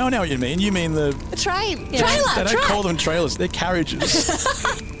 Oh, no, I know what you mean. You mean the... The train. Yeah. Trailer. They don't call them trailers. They're carriages.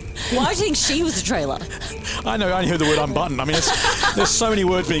 Why do you think she was a trailer? I know. I only heard the word unbutton. I mean, there's so many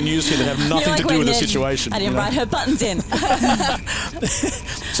words being used here that have nothing to do with the situation. I didn't write her buttons in.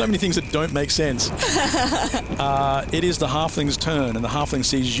 So many things that don't make sense. It is the halfling's turn, and the halfling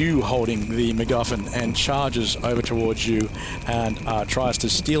sees you holding the MacGuffin and charges over towards you and tries to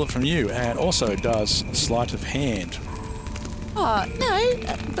steal it from you, and also does sleight of hand. Oh, no,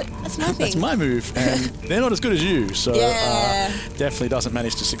 but that's my thing. That's my move, and they're not as good as you, so Yeah. definitely doesn't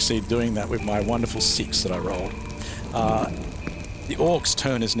manage to succeed doing that with my wonderful 6 that I rolled. The orc's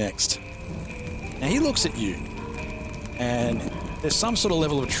turn is next. Now he looks at you, and there's some sort of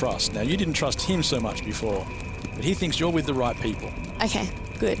level of trust. Now you didn't trust him so much before, but he thinks you're with the right people. Okay,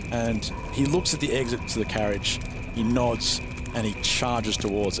 good. And he looks at the exit to the carriage, he nods, and he charges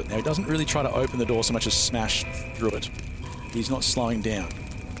towards it. Now he doesn't really try to open the door so much as smash through it. He's not slowing down.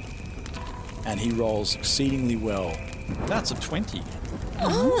 And he rolls exceedingly well. That's a 20.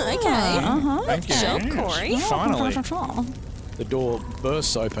 Oh, okay. Thank you. Sure, Corey. Finally. The door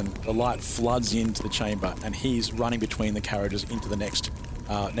bursts open, the light floods into the chamber, and he's running between the carriages into the next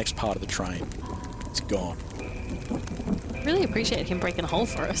part of the train. It's gone. Really appreciate him breaking a hole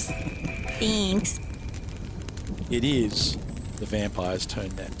for us. Thanks. It is the vampire's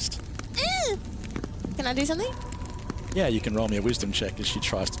turn next. Can I do something? Yeah, you can roll me a wisdom check as she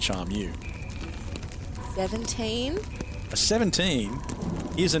tries to charm you. 17. A 17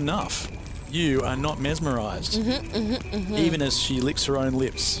 is enough. You are not mesmerized. Even as she licks her own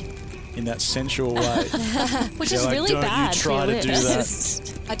lips in that sensual way. Which You're is like, really "Don't bad you try for to your do lips."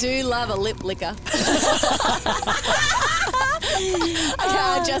 that." I do love a lip licker.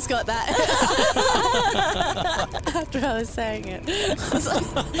 I just got that. After I was saying it. It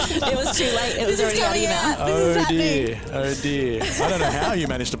was too late. It was already out of your mouth. Oh dear. I don't know how you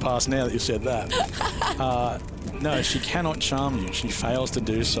managed to pass now that you said that. No, she cannot charm you. She fails to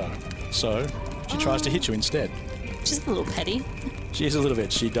do so. So she tries to hit you instead. Just a little petty. She is a little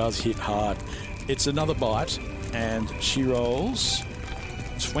bit. She does hit hard. It's another bite, and she rolls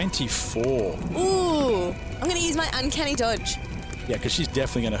 24. Ooh. I'm going to use my uncanny dodge. Yeah, because she's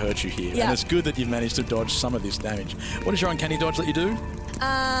definitely going to hurt you here. Yeah. And it's good that you've managed to dodge some of this damage. What is your uncanny dodge that you do?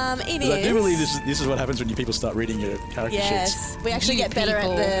 It is. I do believe this is what happens when you people start reading your character sheets. Yes. We actually You get better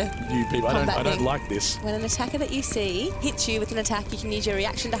people. at the... You people, I don't Combating. like this. When an attacker that you see hits you with an attack, you can use your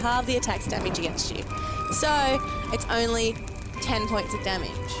reaction to halve the attack's damage against you. So, it's only 10 points of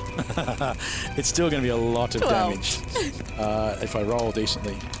damage. It's still going to be a lot of 12. damage if I roll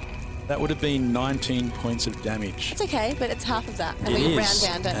decently. That would have been 19 points of damage. It's okay, but it's half of that. And It we is, round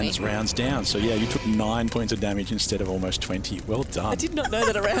down, don't and we? it rounds down. So yeah, you took 9 points of damage instead of almost 20. Well done. I did not know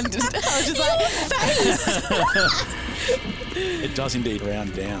that it rounded. I was just like, face! It does indeed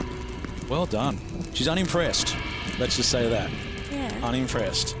round down. Well done. She's unimpressed. Let's just say that. Yeah.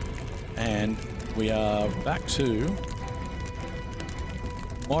 Unimpressed. And we are back to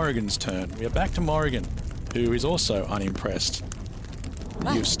Morrigan's turn. We are back to Morrigan, who is also unimpressed.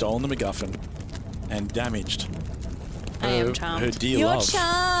 You've stolen the MacGuffin and damaged I am charmed. her dear You're love.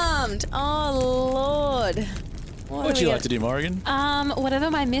 charmed. Oh, Lord. What would you like to do, Morrigan? Whatever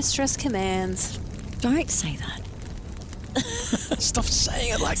my mistress commands. Don't say that. Stop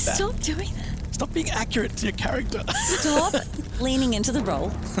saying it like that. Stop doing that. Stop being accurate to your character. Stop leaning into the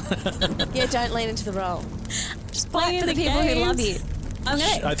role. Yeah, don't lean into the role. Just playing fight for the the people who games. love you. I'm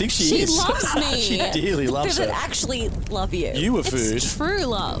gonna. I think she She is. loves me. She dearly loves people that her. actually love you. You were food. It's true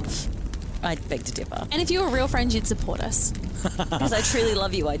love. I beg to differ. And if you were real friends, you'd support us. Because I truly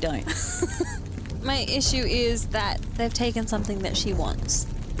love you, I don't. My issue is that they've taken something that she wants.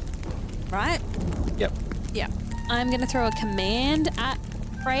 Right? Yep. Yeah. I'm going to throw a command at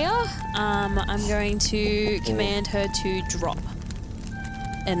Freya. I'm going to command her to drop.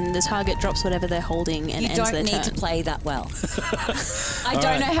 And the target drops whatever they're holding and You ends don't their need turn. to play that well. I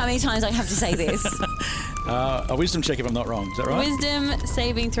don't know how many times I have to say this. A wisdom check if I'm not wrong. Is that right? Wisdom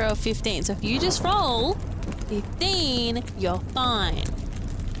saving throw of 15. So if you just roll 15, you're fine.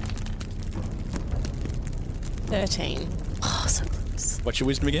 13. Oh, so close. What's your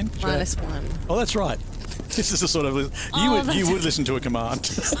wisdom again? -1. Oh, that's right. This is the sort of you would listen to a command.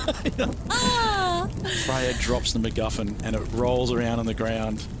 Freya drops the MacGuffin and it rolls around on the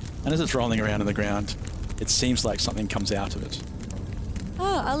ground. And as it's rolling around on the ground, it seems like something comes out of it.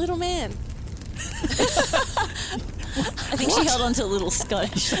 Oh, a little man. I think she held on to a little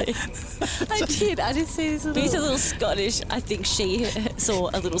Scottish. I did see this little... He's a little Scottish. I think she saw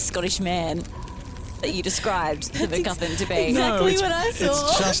a little Scottish man that you described the MacGuffin to be. Exactly it's, what I saw.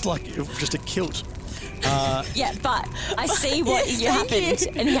 It's just like just a kilt. Yeah, but I see what happened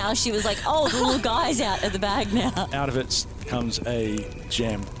and how she was like, oh, the little guy's out of the bag now. Out of it comes a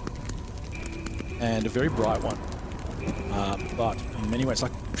gem. And a very bright one. But in many ways,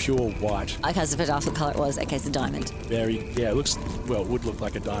 like pure white. Okay, so if I asked what colour it was, okay, it's a diamond. It looks, well, it would look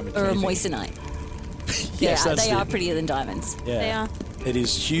like a diamond. Or a anything. moissanite. Yes, that's they it. are prettier than diamonds. Yeah. They are. It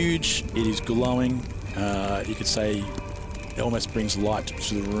is huge. It is glowing. You could say it almost brings light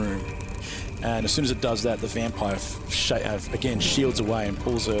to the room. And as soon as it does that, the vampire again shields away and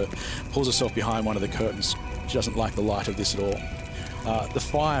pulls herself behind one of the curtains. She doesn't like the light of this at all. The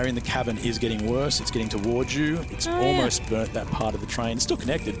fire in the cabin is getting worse. It's getting towards you. It's almost burnt that part of the train. It's still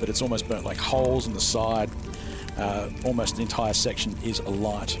connected, but it's almost burnt like holes in the side. Almost the entire section is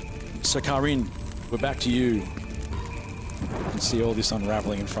alight. So, Karin, we're back to you. You can see all this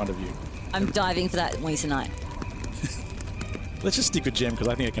unraveling in front of you. I'm diving for that moissanite. Let's just stick with Jem because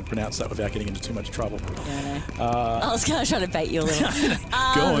I think I can pronounce that without getting into too much trouble. I was going to try to bait you a little.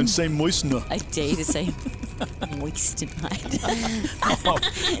 Go on, say moistener. I dare you to say moissanite.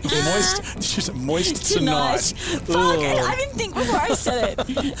 Moist. She's moist tonight. Fuck, I didn't think before I said it.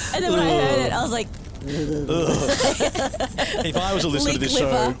 And then when I heard it, I was like, If I was a listener to this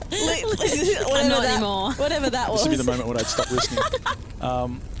show, I'm not anymore. Whatever that was. this would be the moment when I'd stop listening.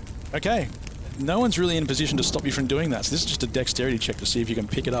 Okay. No one's really in a position to stop you from doing that. So this is just a dexterity check to see if you can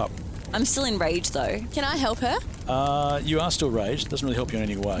pick it up. I'm still in rage though. Can I help her? You are still raged. Doesn't really help you in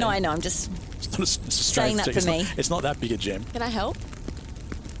any way. No, I know. I'm just It's not a saying that check. for me. It's not that big a gem. Can I help?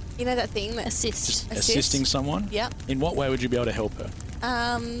 You know that thing that Assist. Assisting someone? Yep. In what way would you be able to help her?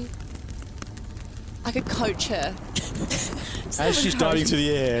 I could coach her. As she's diving through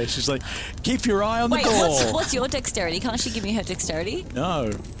the air, she's like, keep your eye on the wait. door. What's your dexterity? Can't she give me her dexterity? No.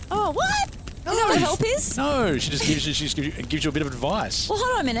 Oh, what? Is that what help is? No, she just gives you a bit of advice. Well,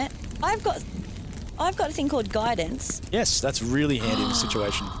 hold on a minute. I've got a thing called guidance, Yes, that's really handy in this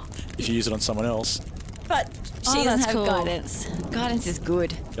situation if you use it on someone else. but she Oh, doesn't that's have cool. guidance. Guidance is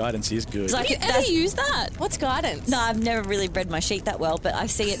good. Guidance is good. It's like You ever that's- use that? What's guidance? No, I've never really read my sheet that well, but I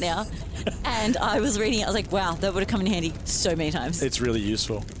see it now. And I was reading it, I was like, wow, that would have come in handy so many times. It's really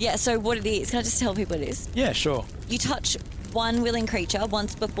useful. Yeah, so what it is, can I just tell people what it is? Yeah, sure. You touch one willing creature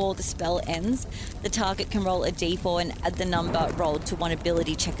once before the spell ends. The target can roll a d4 and add the number rolled to one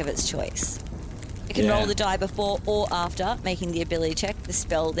ability check of its choice. It can Yeah. roll the die before or after making the ability check. The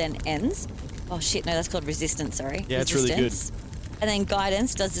spell then ends. Oh shit, no, that's called resistance, sorry. Yeah, it's really good. Resistance. And then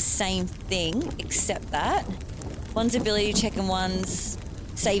guidance does the same thing, except that one's ability check and one's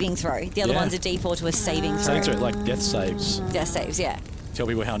saving throw. The other Yeah. one's a d4 to a saving throw. Saving throw, like death saves. Death saves, yeah. Tell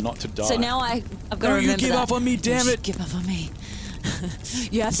people how not to die. So now I've got to No, you remember give that. up on me, damn You it. Give up on me.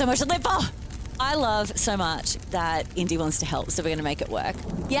 You have so much to live for. I love so much that Indy wants to help, so we're going to make it work.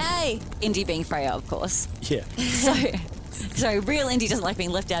 Yay! Indy being Freya, of course. Yeah. So real Indy doesn't like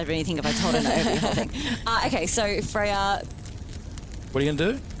being left out of anything if I told her no every whole thing. Okay, so Freya, What are you going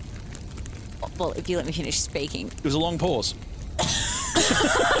to do? well, if you let me finish speaking. It was a long pause.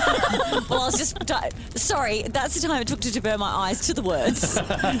 Well, I was just, sorry, that's the time it took to burn my eyes to the words. So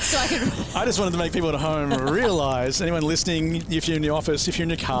I could, I just wanted to make people at home realise, anyone listening, if you're in the office, if you're in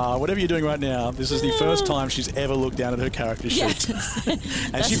your car, whatever you're doing right now, this is the first time she's ever looked down at her character sheet. yes.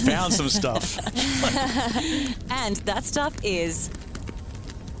 And she found some stuff. And that stuff is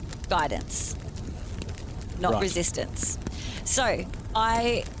guidance, not Right. resistance. So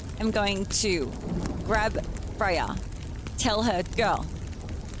I am going to grab Freya, tell her, girl,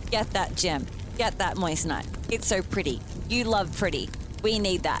 get that gem, get that moissanite. It's so pretty. You love pretty. We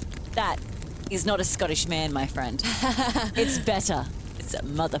need that. That is not a Scottish man, my friend. It's better. It's a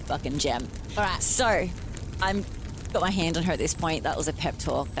motherfucking gem. All right. So I'm got my hand on her at this point. That was a pep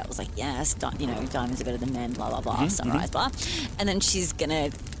talk. That was like, yes, diamonds are better than men, blah, blah, blah, sunrise, blah. And then she's going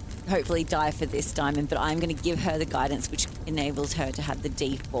to hopefully die for this diamond, but I'm going to give her the guidance which enables her to have the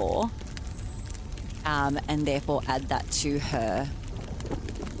D4 and therefore add that to her.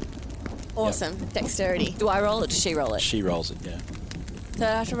 Awesome. Dexterity. Do I roll it? Does she roll it? She rolls it, yeah. So I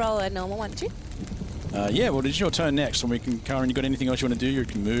have to roll a normal one too? Yeah, well, it's your turn next. And we can, Karen, you got anything else you want to do? You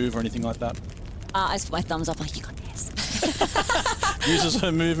can move or anything like that? I just put my thumbs up like, you got this. uses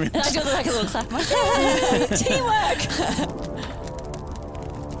her movement. I do like a little clap. I'm like, teamwork.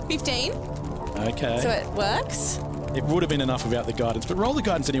 15. Okay. So it works. It would have been enough without the guidance, but roll the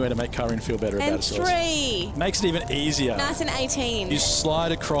guidance anyway to make Karen feel better about And herself. 3. Makes it even easier. Nice and 18. You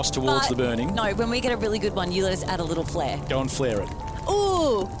slide across towards the burning. No, when we get a really good one, you let us add a little flair. Go and flare it.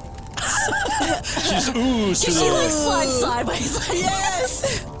 Ooh. She's ooze to She the like slides sideways. Like,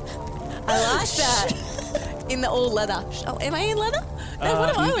 Yes. I like that. In the all leather. Oh, am I in leather? No, what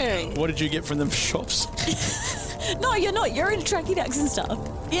am I wearing? What did you get from the shops? no, you're not. You're in tracky ducks and stuff.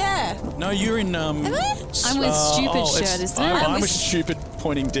 Yeah. No, you're in. I'm with stupid shirt, isn't it? I'm with stupid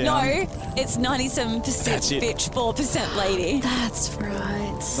pointing down. No, it's 97% That's it. bitch, 4% lady. That's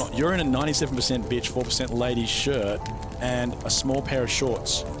right. No, you're in a 97% bitch, 4% lady shirt and a small pair of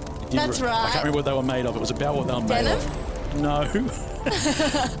shorts. That's right. I can't remember what they were made of. It was about what they were made Denim? of. No.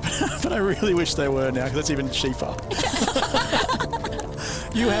 But I really wish they were now because that's even cheaper.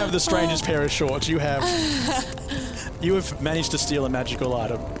 You have the strangest pair of shorts. You have managed to steal a magical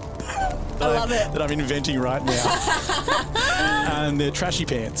item. I love it. That I'm inventing right now. And they're trashy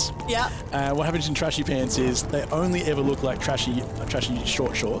pants. Yeah. What happens in trashy pants is they only ever look like trashy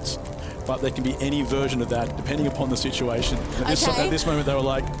short shorts, but they can be any version of that depending upon the situation. At this moment, they were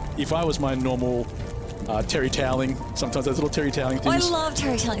like, if I was my normal terry toweling, sometimes those little terry toweling Oh, I things. love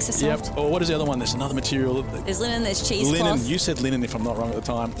terry toweling, so soft. Yep. Or what is the other one? There's another material. There's linen, there's cheesecloth. Linen. You said linen, if I'm not wrong at the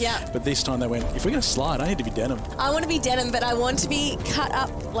time. Yeah. But this time they went, if we're going to slide, I need to be denim. I want to be denim, but I want to be cut up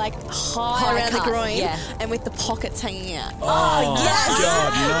like high around cut, the groin yeah. and with the pockets hanging out. Oh, yes!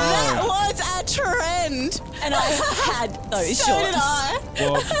 God, That no. was a trend. And I had those So shorts. did I.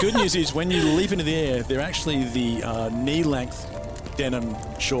 Well, good news is when you leap into the air, they're actually the knee-length denim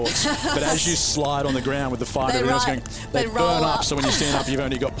shorts. But as you slide on the ground with the fire, They everything else ri- going, they they roll burn up. up. So when you stand up, you've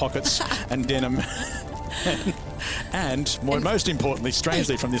only got pockets and denim. And most importantly,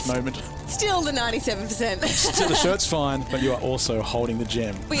 strangely from this moment, Still the 97%. so the shirt's fine, but you are also holding the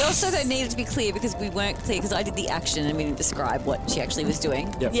gem. We also though needed to be clear because we weren't clear because I did the action and we didn't describe what she actually was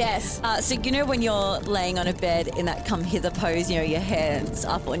doing. Yep. Yes. So you know when you're laying on a bed in that come hither pose, you know, your hands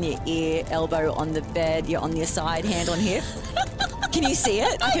up on your ear, elbow on the bed, you're on your side, hand on hip. Can you see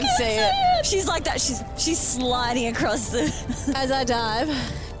it? I can see it. She's like that. She's sliding across the. As I dive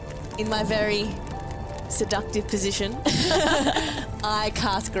in my very seductive position, I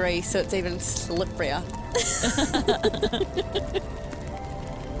cast grease so it's even slipperier.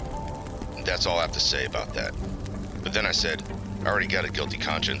 That's all I have to say about that. But then I said, I already got a guilty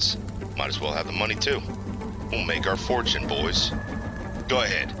conscience. Might as well have the money too. We'll make our fortune, boys. Go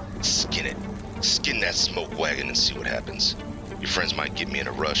ahead, skin it. Skin that smoke wagon and see what happens. Your friends might get me in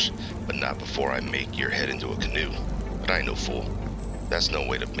a rush, but not before I make your head into a canoe. But I ain't no fool. That's no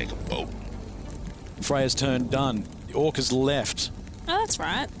way to make a boat. Freya's turn done. The orc has left. Oh, that's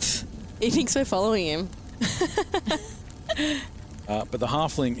right. He thinks we're following him. But the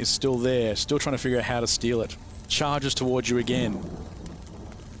halfling is still there, still trying to figure out how to steal it. Charges towards you again.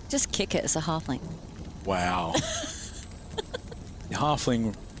 Just kick it. It's a halfling. Wow. The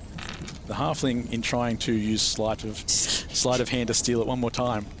halfling, in trying to use sleight of hand to steal it one more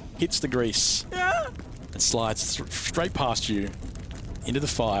time, hits the grease. It slides straight past you into the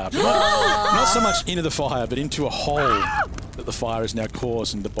fire. But not so much into the fire, but into a hole that the fire has now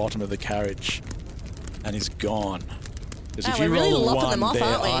caused in the bottom of the carriage, and is gone. Because Man, if you we're really roll a lopping one them off, there,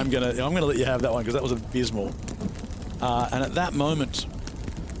 aren't we? I'm gonna let you have that one because that was abysmal. And at that moment,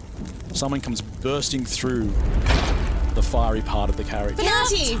 someone comes bursting through the fiery part of the carriage.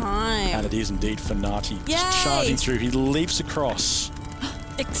 Finati! And it is indeed Finati. Yay! Charging through. He leaps across.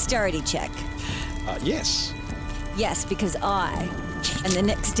 Dexterity check. Yes. Yes, because I am the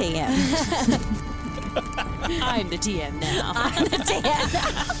next DM. I'm the DM now. I'm the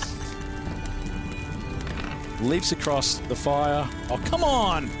DM. Leaps across the fire. Oh, come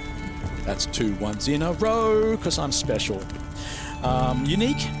on! That's 2 ones in a row because I'm special.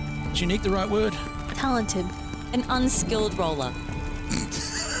 Unique? Is unique the right word? Talented. An unskilled roller.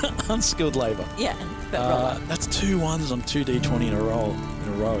 Unskilled labour. Yeah, but roller. That's 2 ones on 2d20 in a row.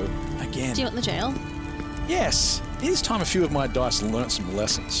 Again. Do you want the jail? Yes. This time a few of my dice learnt some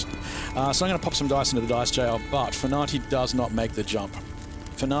lessons. So I'm going to pop some dice into the dice jail, but Finati does not make the jump.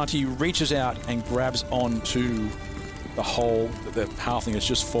 Finati reaches out and grabs onto the hole that the halfling has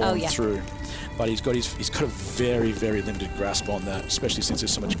just fallen through. But he's got a very, very limited grasp on that, especially since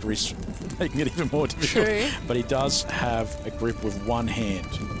there's so much grease making it even more difficult. True. But he does have a grip with one hand.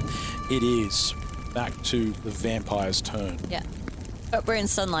 It is back to the vampire's turn. Yeah. But we're in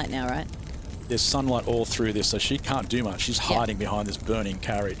sunlight now, right? There's sunlight all through this, so she can't do much. She's hiding behind this burning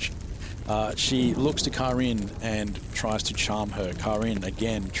carriage. She looks to Karin and tries to charm her. Karin,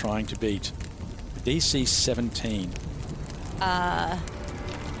 again, trying to beat DC 17.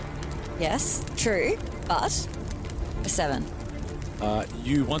 Yes, true, but a 7.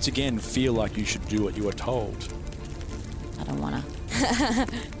 You once again feel like you should do what you were told. I don't wanna.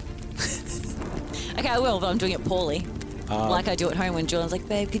 Okay, I will, but I'm doing it poorly. Like I do at home when Jordan's like,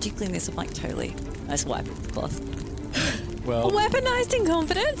 babe, could you clean this? I'm like, totally. I just wipe it with the cloth. Well, Weaponized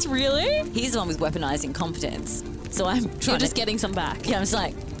incompetence? Really? He's the one with weaponized incompetence. So I'm trying You're just to... getting some back. Yeah, I'm just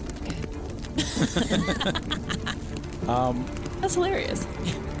like, That's hilarious.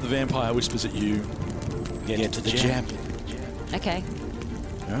 the vampire whispers at you, get to the gem. okay.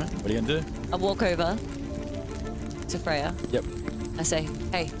 All right, what are you going to do? I walk over to Freya. Yep. I say,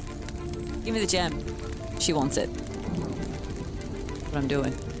 hey, give me the gem. She wants it. What I'm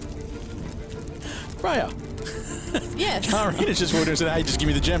doing. Freya. Yes. Karin is just walked in and said, hey, just give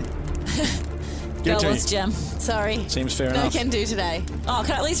me the gem. Give Girl it to wants me. gem. Sorry. Seems fair No enough. can do today. Oh,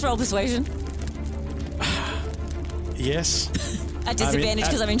 can I at least roll persuasion? Yes. At disadvantage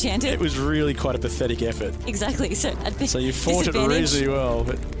because I'm enchanted? It was really quite a pathetic effort. Exactly. So at So you fought it disadvantage. reasonably well,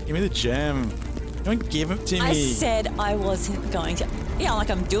 but give me the gem. Don't give it to me. I said I wasn't going to. Yeah, like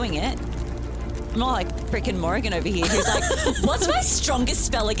I'm doing it. I'm not like frickin' Morrigan over here who's like, what's my strongest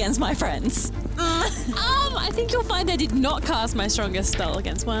spell against my friends? I think you'll find I did not cast my strongest spell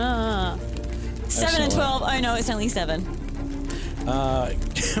against one. 7 and 12. Oh no, it's only 7.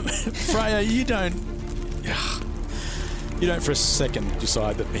 Freya, you don't for a second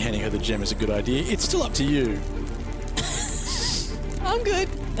decide that handing her the gem is a good idea. It's still up to you. I'm good.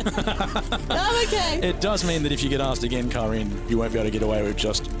 I'm okay. It does mean that if you get asked again, Karin, you won't be able to get away with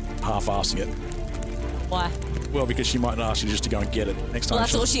just half-assing it. Why? Well, because she might ask you just to go and get it next time. Well,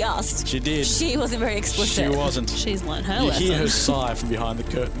 that's all she asked. She did. She wasn't very She explicit. wasn't. She's learned her You lesson. hear her sigh from behind the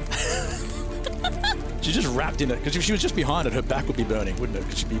curtain. She's just wrapped in it, because if she was just behind it, her back would be burning, wouldn't it?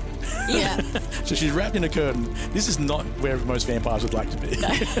 'Cause she'd be... Yeah. So she's wrapped in a curtain. This is not where most vampires would like to be.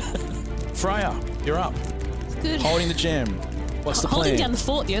 Freya, you're up. Good. Holding the gem. What's the Holding plan? down the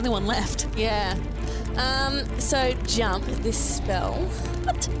fort, the only one left. Yeah. So jump, this spell.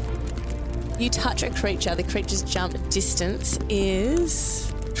 What? You touch a creature, the creature's jump distance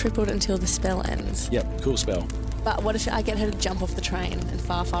is tripled until the spell ends. Yep, cool spell. But what if I get her to jump off the train and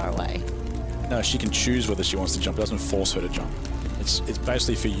far, far away? No, she can choose whether she wants to jump. It doesn't force her to jump. It's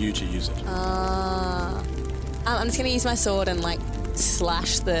basically for you to use it. I'm just going to use my sword and like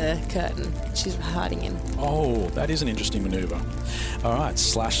slash the curtain she's hiding in. Oh, that is an interesting maneuver. All right,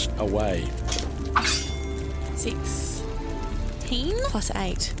 slash away. 6 plus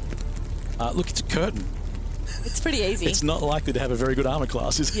 8. Look, it's a curtain. It's pretty easy. It's not likely to have a very good armor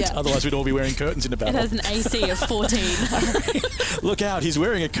class, is it? Yeah. Otherwise, we'd all be wearing curtains in a It battle. has an AC of 14. Look out, he's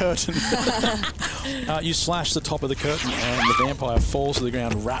wearing a curtain. You slash the top of the curtain and the vampire falls to the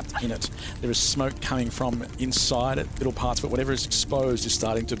ground wrapped in it. There is smoke coming from inside it, little parts, but whatever is exposed is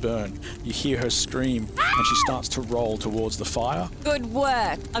starting to burn. You hear her scream and she starts to roll towards the fire. Good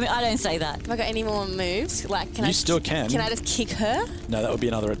work. I mean, I don't say that. Have I got any more moves? Like, can You I still can. Can I just kick her? No, that would be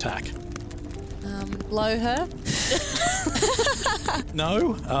another attack. Blow her?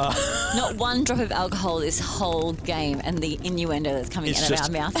 No, Not one drop of alcohol this whole game and the innuendo that's coming it's out of just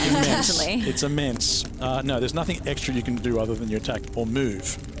our mouth immense. constantly. It's immense. No, there's nothing extra you can do other than your attack or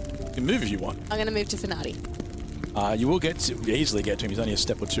move. You can move if you want. I'm going to move to Finati. You will easily get to him. He's only a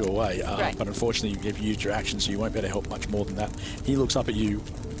step or two away. Right. But unfortunately, you've used your action, so you won't be able to help much more than that. He looks up at you,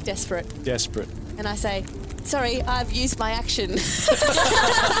 Desperate. desperate. And I say, sorry, I've used my action.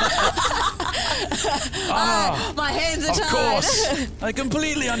 My hands are Of tied. course, I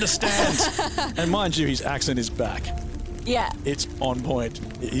completely understand. And mind you, his accent is back. Yeah. It's on point.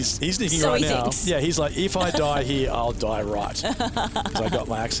 He's thinking So right he now. thinks. Yeah, he's like, if I die here, I'll die right. Because I got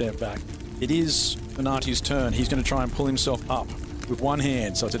my accent back. It is Finati's turn. He's going to try and pull himself up with one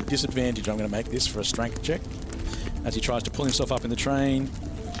hand, so it's at a disadvantage. I'm going to make this for a strength check. As he tries to pull himself up in the train,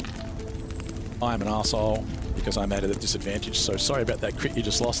 I'm an arsehole because I'm at a disadvantage. So sorry about that crit you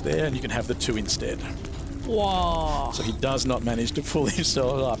just lost there, and you can have the 2 instead. Whoa. So he does not manage to pull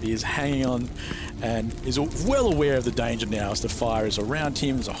himself up. He is hanging on and is well aware of the danger now as the fire is around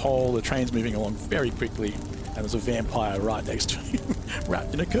him. There's a hole, the train's moving along very quickly, and there's a vampire right next to him,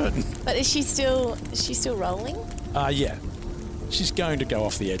 wrapped in a curtain. But is she still rolling? Yeah. She's going to go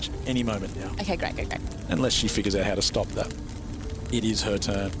off the edge any moment now, Okay, great. unless she figures out how to stop that. It is her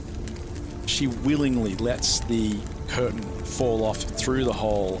turn. She willingly lets the curtain fall off through the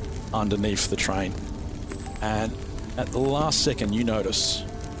hole underneath the train. And at the last second, you notice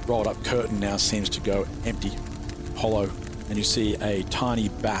rolled up curtain now seems to go empty, hollow, and you see a tiny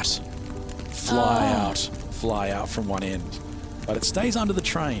bat fly out from one end. But it stays under the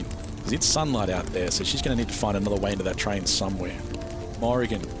train because it's sunlight out there, so she's going to need to find another way into that train somewhere.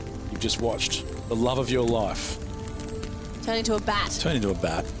 Morrigan, you've just watched the love of your life Turn into a bat. turn into a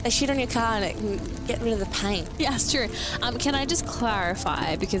bat. They shit on your car and it can get rid of the paint. Yeah, it's true. Can I just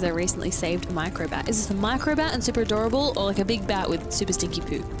clarify, because I recently saved a microbat. Is this a microbat and super adorable, or like a big bat with super stinky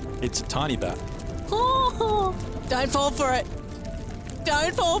poo? It's a tiny bat. Oh, Don't fall for it.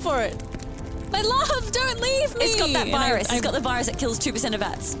 Don't fall for it. my love, don't leave me. It's got that And I- virus. It's got the virus that kills 2% of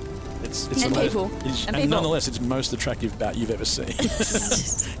bats. It's And the people. And people. nonetheless, it's the most attractive bat you've ever seen.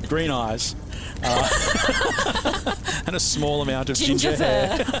 Green eyes. And a small amount of ginger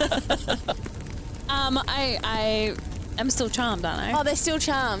hair. I am still charmed, aren't I? Oh, they're still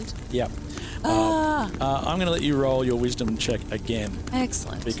charmed. Yep. I'm going to let you roll your wisdom check again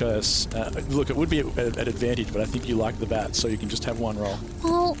Excellent. because, look, it would be at advantage, but I think you like the bat, so you can just have one roll.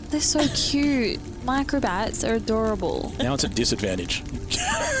 Oh, they're so cute. Microbats are adorable. Now it's at disadvantage.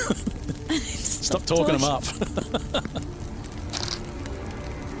 Stop talking them up.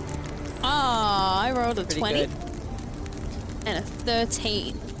 I rolled a 20 good. and a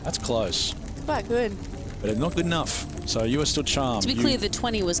 13. That's close, Quite good. but it's not good enough. So you are still charmed. To be You- clear, the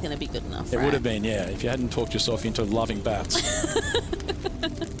 20 was going to be good enough. It right? would have been, yeah, if you hadn't talked yourself into loving bats.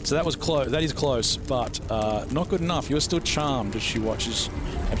 So that was close. That is close, but not good enough. You are still charmed as you watch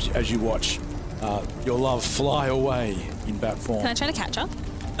your love fly away in bat form. Can I try to catch her?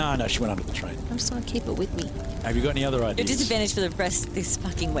 No, she went under the train. I just want to keep it with me. Have you got any other Your ideas? disadvantage for the rest of this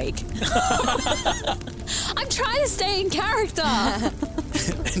fucking week. I'm trying to stay in character.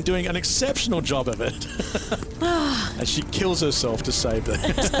 And doing an exceptional job of it. As she kills herself to save them.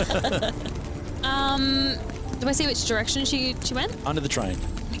 Do I see which direction she went? Under the train.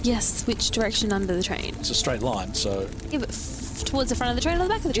 Yes, which direction under the train? It's a straight line, so Yeah, but towards the front of the train or the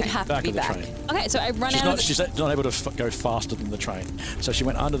back of the You'd train? have to back be of the back. train. Okay, so I run She's out not, of the... she's not able to go faster than the train. So she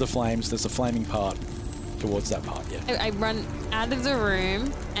went under the flames. There's the flaming part towards that part, yeah. I run out of the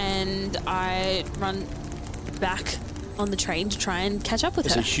room and I run back on the train to try and catch up with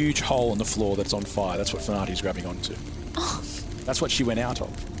There's her. a huge hole in the floor that's on fire. That's what Fanati's grabbing onto. That's what she went out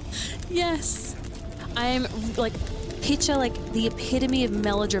of. Yes. I'm like, picture like the epitome of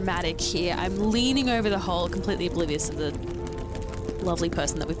melodramatic here. I'm leaning over the hole, completely oblivious of the lovely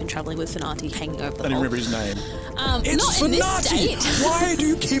person that we've been traveling with, Fanati, hanging over the I don't hole. remember his name. Not in this state. Why do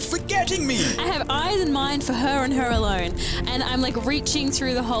you keep forgetting me? I have eyes and mind for her and her alone. And I'm like reaching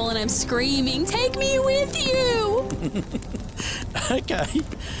through the hole and I'm screaming, "Take me with you!" Okay.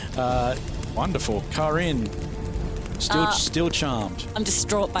 Wonderful. Karin. Still charmed. I'm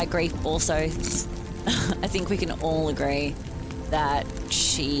distraught by grief also. I think we can all agree that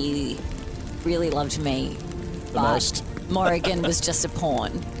she really loved me. The most. Morrigan was just a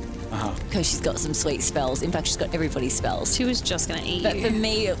pawn. Because she's got some sweet spells. In fact, she's got everybody's spells. She was just gonna eat But you. for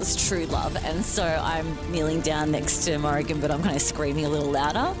me, it was true love. And so I'm kneeling down next to Morrigan, but I'm kind of screaming a little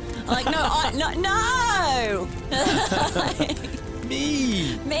louder. I'm like, no!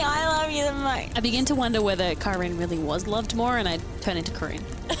 Me. Me, I love you the most. I begin to wonder whether Karin really was loved more, and I turn into Karin.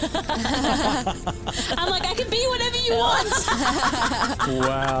 I'm like, I can be whatever you want.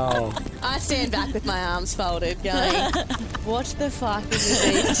 Wow. I stand back with my arms folded, going, "What the fuck is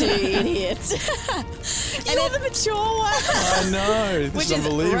these two idiots?" You're the mature one. I know. This Which is is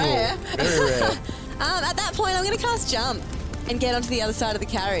unbelievable. rare. Very rare. At that point, I'm going to cast jump and get onto the other side of the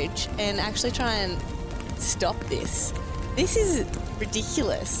carriage and actually try and stop this. This is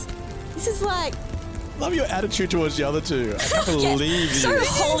ridiculous. This is like, Love your attitude towards the other two. I can't believe So you.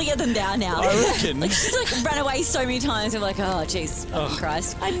 holier than thou now. I reckon. Like she's like run away so many times. I'm like, oh jeez, fucking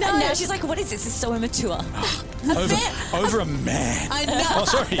Christ. I know. And now she's like, what is this? It's so immature. Over a man. I know. Oh,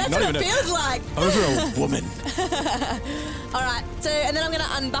 sorry. That's not what even it feels like. Over a woman. All right. So, and then I'm going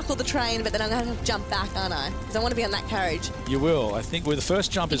to unbuckle the train, but then I'm going to have to jump back, aren't I? Because I want to be on that carriage. You will. I think with the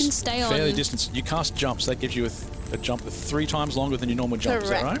first jump You is can stay fairly on- distant. You cast jump, so that gives you a jump that's 3 times longer than your normal jump.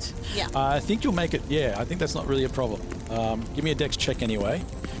 Correct. Is that right? Yeah. I think you'll make it. Yeah, I think that's not really a problem. Give me a dex check anyway,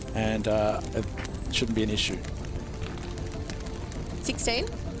 and it shouldn't be an issue. 16?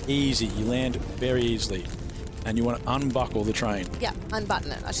 Easy. You land very easily, and you want to unbuckle the train. Yeah,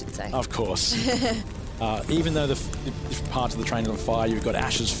 unbutton it, I should say. Of course. Even though the different parts of the train is on fire, you've got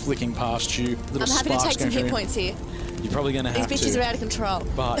ashes flicking past you. Little I'm happy to sparks take some going hit through. points here. You're probably going to These have bitches to. are out of control.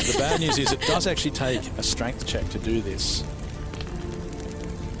 But the bad news is it does actually take a strength check to do this.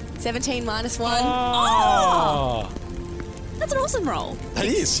 17 minus 1. Oh! That's an awesome roll. That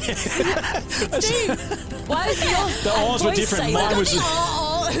is. Why is your The odds were voice different. say Mine that? was.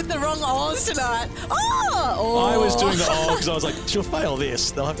 Oh, the wrong Oz tonight. Oh! I was doing the because I was like, she'll fail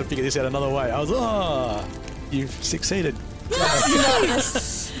this. They'll have to figure this out another way. I was, you've succeeded.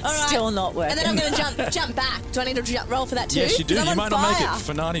 Yes. All right. Still not working. And then I'm going to jump back. Do I need to roll for that too? Yes, you do. 'Cause I'm You on might not make it.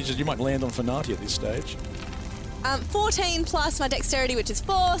 fire. Fanati, you might land on Fanati at this stage. 14 plus my dexterity, which is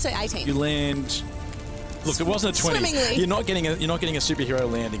 4, so 18. You land. Look, it wasn't a 20. Swimmingly. You're not getting a superhero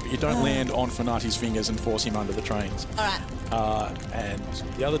landing, but you don't land on Fanati's fingers and force him under the trains. All right. And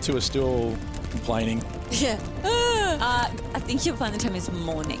the other two are still complaining. Yeah. I think you'll find the time is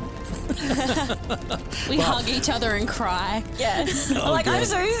morning. We hug each other and cry. Yeah. God. I'm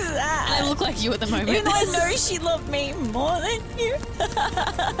so I sad. look like you at the Even moment. though I know she loved me more than you.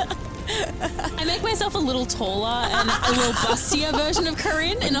 I make myself a little taller and a little bustier version of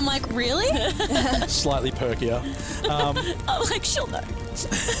Corinne, and I'm like, really? Slightly perkier. I'm like, she'll know.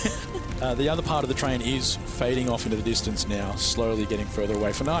 The other part of the train is fading off into the distance now, slowly getting further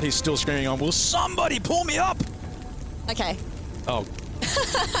away. Fanati's still screaming on, will somebody pull me up? Okay. Oh.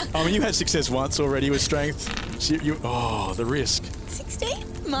 I mean, you had success once already with strength. So the risk.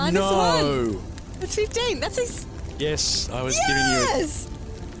 16 minus 1. No. That's 15. That's a... Yes, I was giving you... Yes!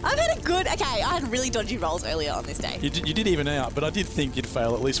 I've had a good... Okay, I had really dodgy rolls earlier on this day. You did even out, but I did think you'd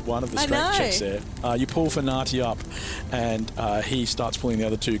fail at least one of the I strength know. checks there. You pull Fanati up, and he starts pulling the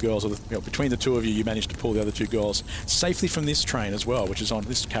other two girls. Between the two of you, you manage to pull the other two girls safely from this train as well, which is on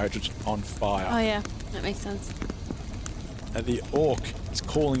this carriage is on fire. Oh, yeah. That makes sense. And the orc is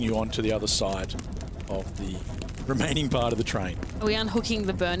calling you onto the other side of the remaining part of the train. Are we unhooking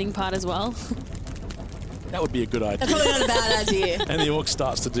the burning part as well? That would be a good idea. That's probably not a bad idea. And the orc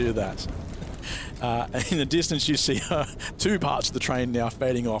starts to do that. In the distance, you see two parts of the train now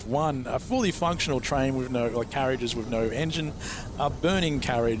fading off. One, a fully functional train with carriages with no engine. A burning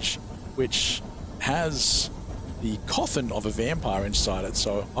carriage, which has the coffin of a vampire inside it.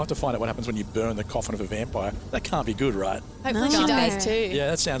 So I'll have to find out what happens when you burn the coffin of a vampire. That can't be good, right? Hopefully she No. dies too. Yeah,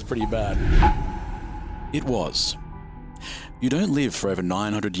 that sounds pretty bad. It was. You don't live for over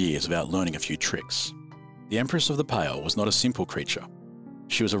 900 years without learning a few tricks. The Empress of the Pale was not a simple creature.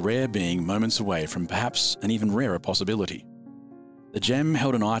 She was a rare being moments away from perhaps an even rarer possibility. The gem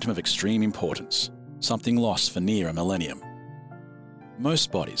held an item of extreme importance, something lost for near a millennium.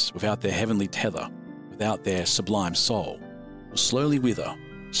 Most bodies, without their heavenly tether, without their sublime soul, will slowly wither,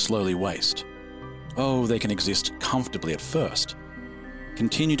 slowly waste. Oh, they can exist comfortably at first,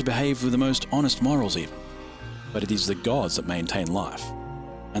 continue to behave with the most honest morals even, but it is the gods that maintain life,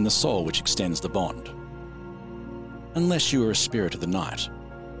 and the soul which extends the bond. Unless you are a spirit of the night,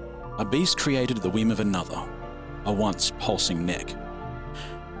 a beast created at the whim of another, a once pulsing neck.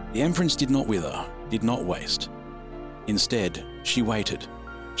 The Empress did not wither, did not waste. Instead, she waited,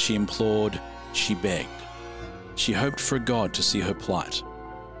 she implored, she begged. She hoped for a god to see her plight.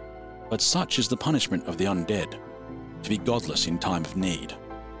 But such is the punishment of the undead, to be godless in time of need.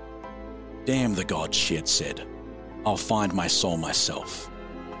 Damn the gods, she had said. I'll find my soul myself.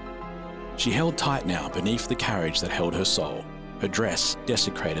 She held tight now beneath the carriage that held her soul, her dress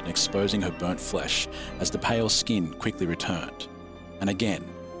desecrated and exposing her burnt flesh as the pale skin quickly returned. And again,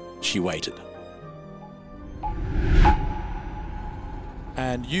 she waited.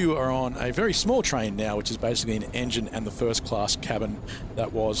 And you are on a very small train now, which is basically an engine and the first class cabin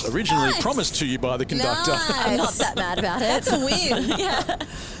that was originally promised to you by the conductor. I'm not that mad about it. That's a win. Yeah.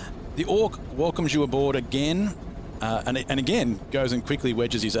 The orc welcomes you aboard again, and again goes and quickly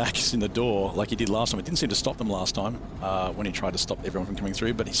wedges his axe in the door like he did last time. It didn't seem to stop them last time when he tried to stop everyone from coming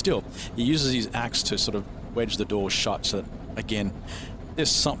through, but he uses his axe to sort of wedge the door shut so that, again,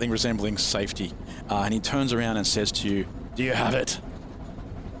 there's something resembling safety. And he turns around and says to you, "Do you have it?"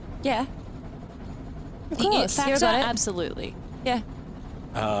 Yeah. Of course. Hear Factor, about it? absolutely. Yeah.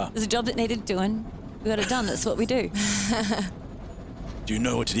 There's a job that needed doing. We got it done. That's what we do. Do you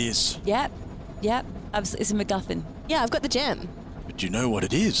know what it is? Yep. Absolutely. It's a MacGuffin. Yeah, I've got the gem. But do you know what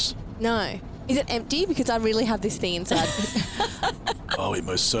it is? No. Is it empty? Because I really have this thing inside. Oh, it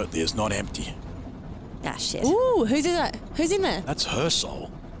most certainly is not empty. Ah, shit. Ooh, who's in that? Who's in there? That's her soul.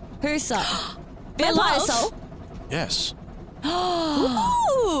 Whose soul? Their Vampire love? soul. Yes.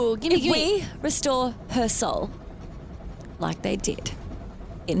 Ooh, give If me. we restore her soul, like they did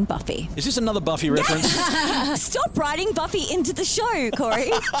in Buffy. Is this another Buffy reference? Stop writing Buffy into the show,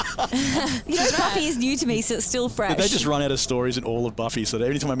 Corey. You know, Buffy is new to me, so it's still fresh. Did they just run out of stories in all of Buffy so that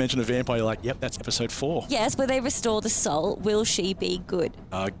every time I mention a vampire, you're like, yep, that's episode 4. Yes, where they restore the soul, will she be good?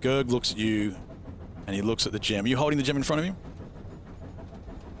 Gerg looks at you and he looks at the gem. Are you holding the gem in front of him?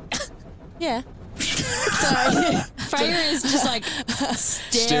 Yeah. Sorry. Freya is just like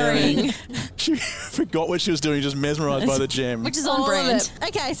staring. She forgot what she was doing, just mesmerised by the gem. Which is on All of brand.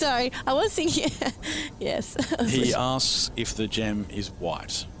 it. Okay, sorry. I was thinking. Yes. He asks if the gem is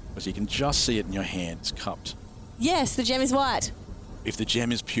white, because you can just see it in your hand. It's cupped. Yes, the gem is white. If the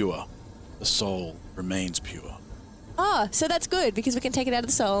gem is pure, the soul remains pure. Oh, so that's good because we can take it out of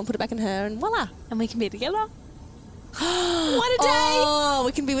the soul and put it back in her, and voila. And we can be together. What a day! Oh,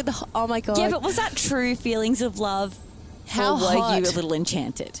 we can be with the. Oh my god. Yeah, but was that true feelings of love? How or were hot. you a little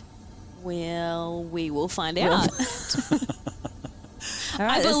enchanted? Well, we will find out. All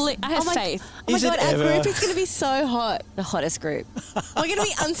right, I have faith. Oh my Is it god, our ever- group is going to be so hot. the hottest group. We're going to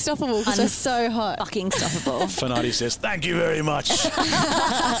be unstoppable because we're so hot. Fucking stoppable. Fanati says, "Thank you very much.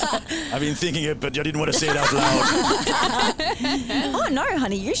 I've been thinking it, but I didn't want to say it out loud." Oh no,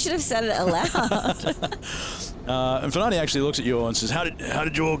 honey, you should have said it aloud. And Fanati actually looks at you all and says, "How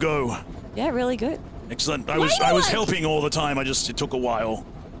did you all go?" Yeah, really good. Excellent. I was helping all the time. It took a while.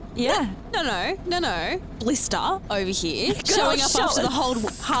 Yeah. No. Blister over here, showing up show after it. the whole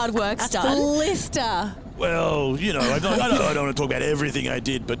hard work's done. Blister. Well, I don't want to talk about everything I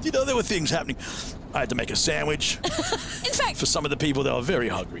did, but there were things happening. I had to make a sandwich. In fact, For some of the people, they were very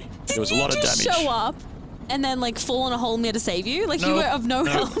hungry. There was a lot of damage. show up and then like fall in a hole near to save you? Like you were of no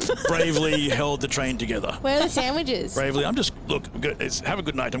help. Bravely held the train together. Where are the sandwiches? Bravely, have a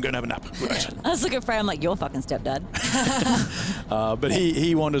good night. I'm going to have a nap. Good night. I was looking at Freya, I'm like, your fucking stepdad. But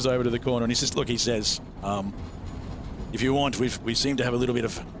he wanders over to the corner and he says, if you want, we seem to have a little bit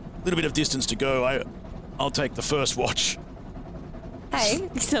of distance to go. I'll take the first watch. Hey,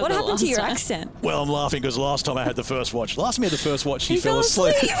 So what the happened to last your time. accent? Well, I'm laughing because last time I had the first watch, he had the first watch, he fell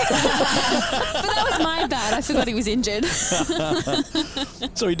asleep. But that was my bad. I forgot he was injured.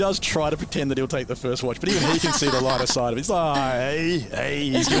 So he does try to pretend that he'll take the first watch, but even he can see the lighter side of it. He's like, hey,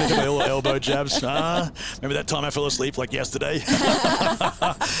 he's giving him a little elbow jabs. Remember that time I fell asleep like yesterday?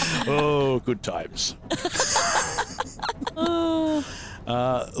 Oh, good times.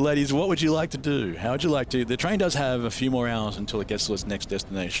 Ladies, what would you like to do? How would you like to? The train does have a few more hours until it gets to its next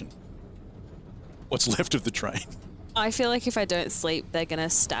destination. What's left of the train? I feel like if I don't sleep, they're going to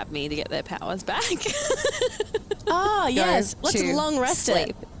stab me to get their powers back. Oh, yes. Let's to long rest sleep.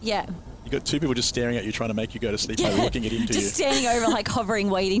 it. Yeah. You got two people just staring at you, trying to make you go to sleep by looking it into Just you, standing over, like hovering,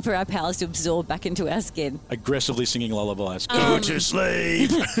 waiting for our powers to absorb back into our skin. aggressively singing lullabies. Go to sleep.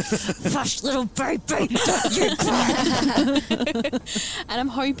 Hush, little baby, don't you cry. And I'm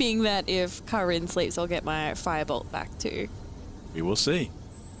hoping that if Karin sleeps, I'll get my firebolt back too. We will see.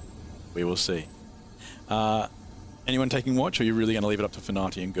 We will see. Anyone taking watch, or are you really going to leave it up to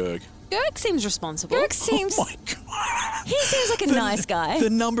Fanati and Gurg? Gurg seems responsible. Gurg seems, Oh my God. he seems like a nice guy. The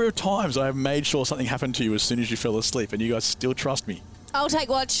number of times I have made sure something happened to you as soon as you fell asleep, and you guys still trust me. I'll take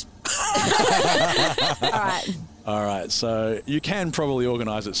watch. All right. All right, so you can probably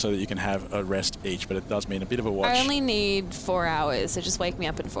organise it so that you can have a rest each, but it does mean a bit of a watch. I only need 4 hours, so just wake me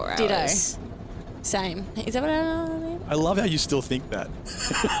up in 4 hours. Ditto. Same. Is that what I mean? I love how you still think that.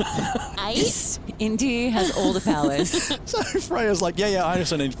 8? Indy has all the powers. So Freya's like, yeah, I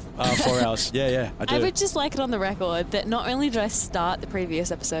just need 4 hours. Yeah, I do. I would just like it on the record that not only did I start the previous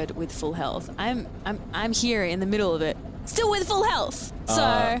episode with full health, I'm here in the middle of it, still with full health. So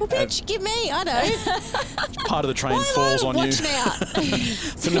Well, bitch, give me. I know. Part of the train Why falls am on I you. watching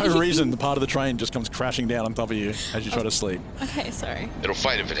out? For no reason, the part of the train just comes crashing down on top of you as you try to sleep. okay, sorry. It'll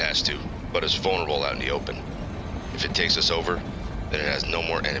fight if it has to, but it's vulnerable out in the open. If it takes us over, then it has no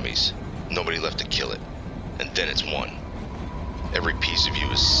more enemies, nobody left to kill it, and then it's won. Every piece of you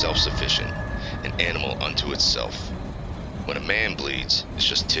is self-sufficient, an animal unto itself. When a man bleeds, it's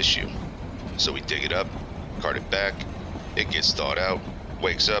just tissue. So we dig it up, cart it back, it gets thawed out,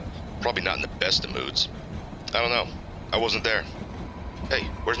 wakes up, probably not in the best of moods. I don't know. I wasn't there. Hey,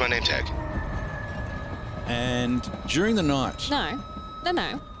 where's my name tag? And during the night, No.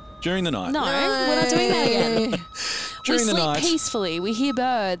 during the night, No, we're not doing that again. during we the sleep night, peacefully. We hear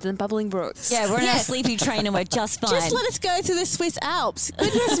birds and bubbling brooks. Yeah, we're in Yeah. our sleepy train and we're just fine. Just let us go through the Swiss Alps.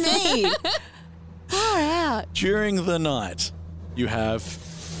 Goodness me. Far out. during the night, you have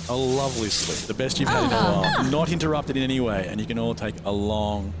a lovely sleep, the best you've had in a while, not interrupted in any way, and you can all take a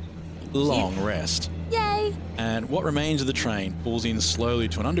long rest. Yay. And what remains of the train pulls in slowly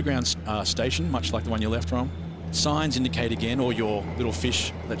to an underground station, much like the one you left from. Signs indicate again, or your little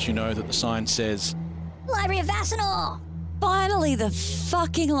fish lets you know that the sign says, Library of Vassanor. Finally, the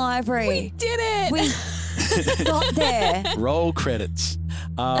fucking library. We did it. We got there. roll credits.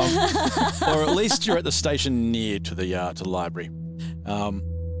 Or at least you're at the station near to the library.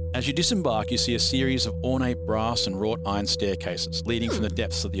 As you disembark, you see a series of ornate brass and wrought iron staircases leading from the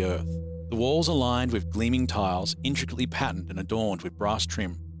depths of the earth. The walls are lined with gleaming tiles, intricately patterned and adorned with brass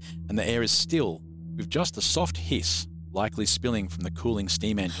trim, and the air is still, with just a soft hiss, likely spilling from the cooling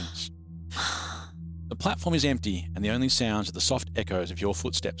steam engines. The platform is empty, and the only sounds are the soft echoes of your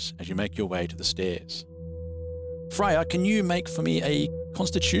footsteps as you make your way to the stairs. Freya, can you make for me a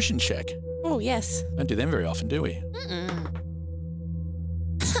constitution check? Oh, yes. Don't do them very often, do we?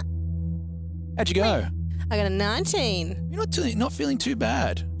 How'd you go? I got a 19. You're not feeling too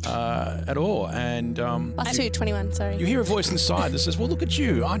bad at all. And Plus 2, 21, sorry. you hear a voice inside that says, well, look at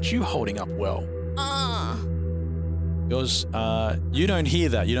you. Aren't you holding up well? Because you don't hear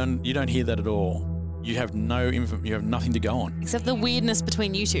that. You don't hear that at all. You have you have nothing to go on. Except the weirdness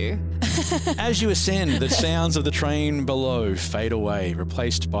between you two. As you ascend, the sounds of the train below fade away,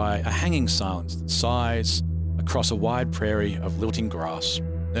 replaced by a hanging silence that sighs across a wide prairie of lilting grass,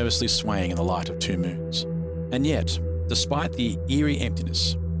 nervously swaying in the light of 2 moons. And yet, despite the eerie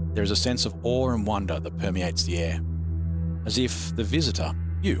emptiness, there is a sense of awe and wonder that permeates the air, as if the visitor,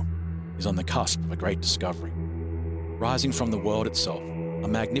 you, is on the cusp of a great discovery. Rising from the world itself, a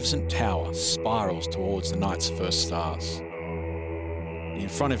magnificent tower spirals towards the night's first stars. And in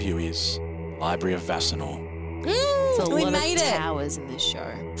front of you is the Library of Vassanor. There's a we lot made of it. towers in this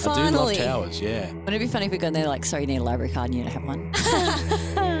show. Finally. I do love towers, yeah. Wouldn't it be funny if we got in there like, sorry, you need a library card and you don't have one?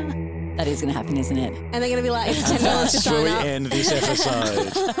 That is going to happen, isn't it? And they're going to be like, it's $10 to That's where sign we up. end this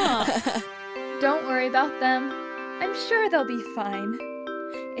episode. Don't worry about them. I'm sure they'll be fine.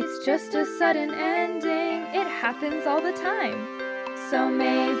 It's just a sudden ending. It happens all the time. So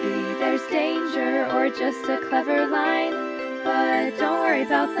maybe there's danger or just a clever line. But don't worry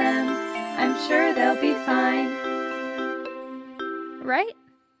about them. I'm sure they'll be fine. Right?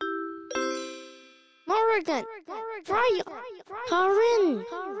 Morrigan, Freya, Corinne,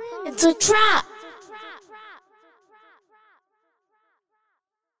 it's a trap.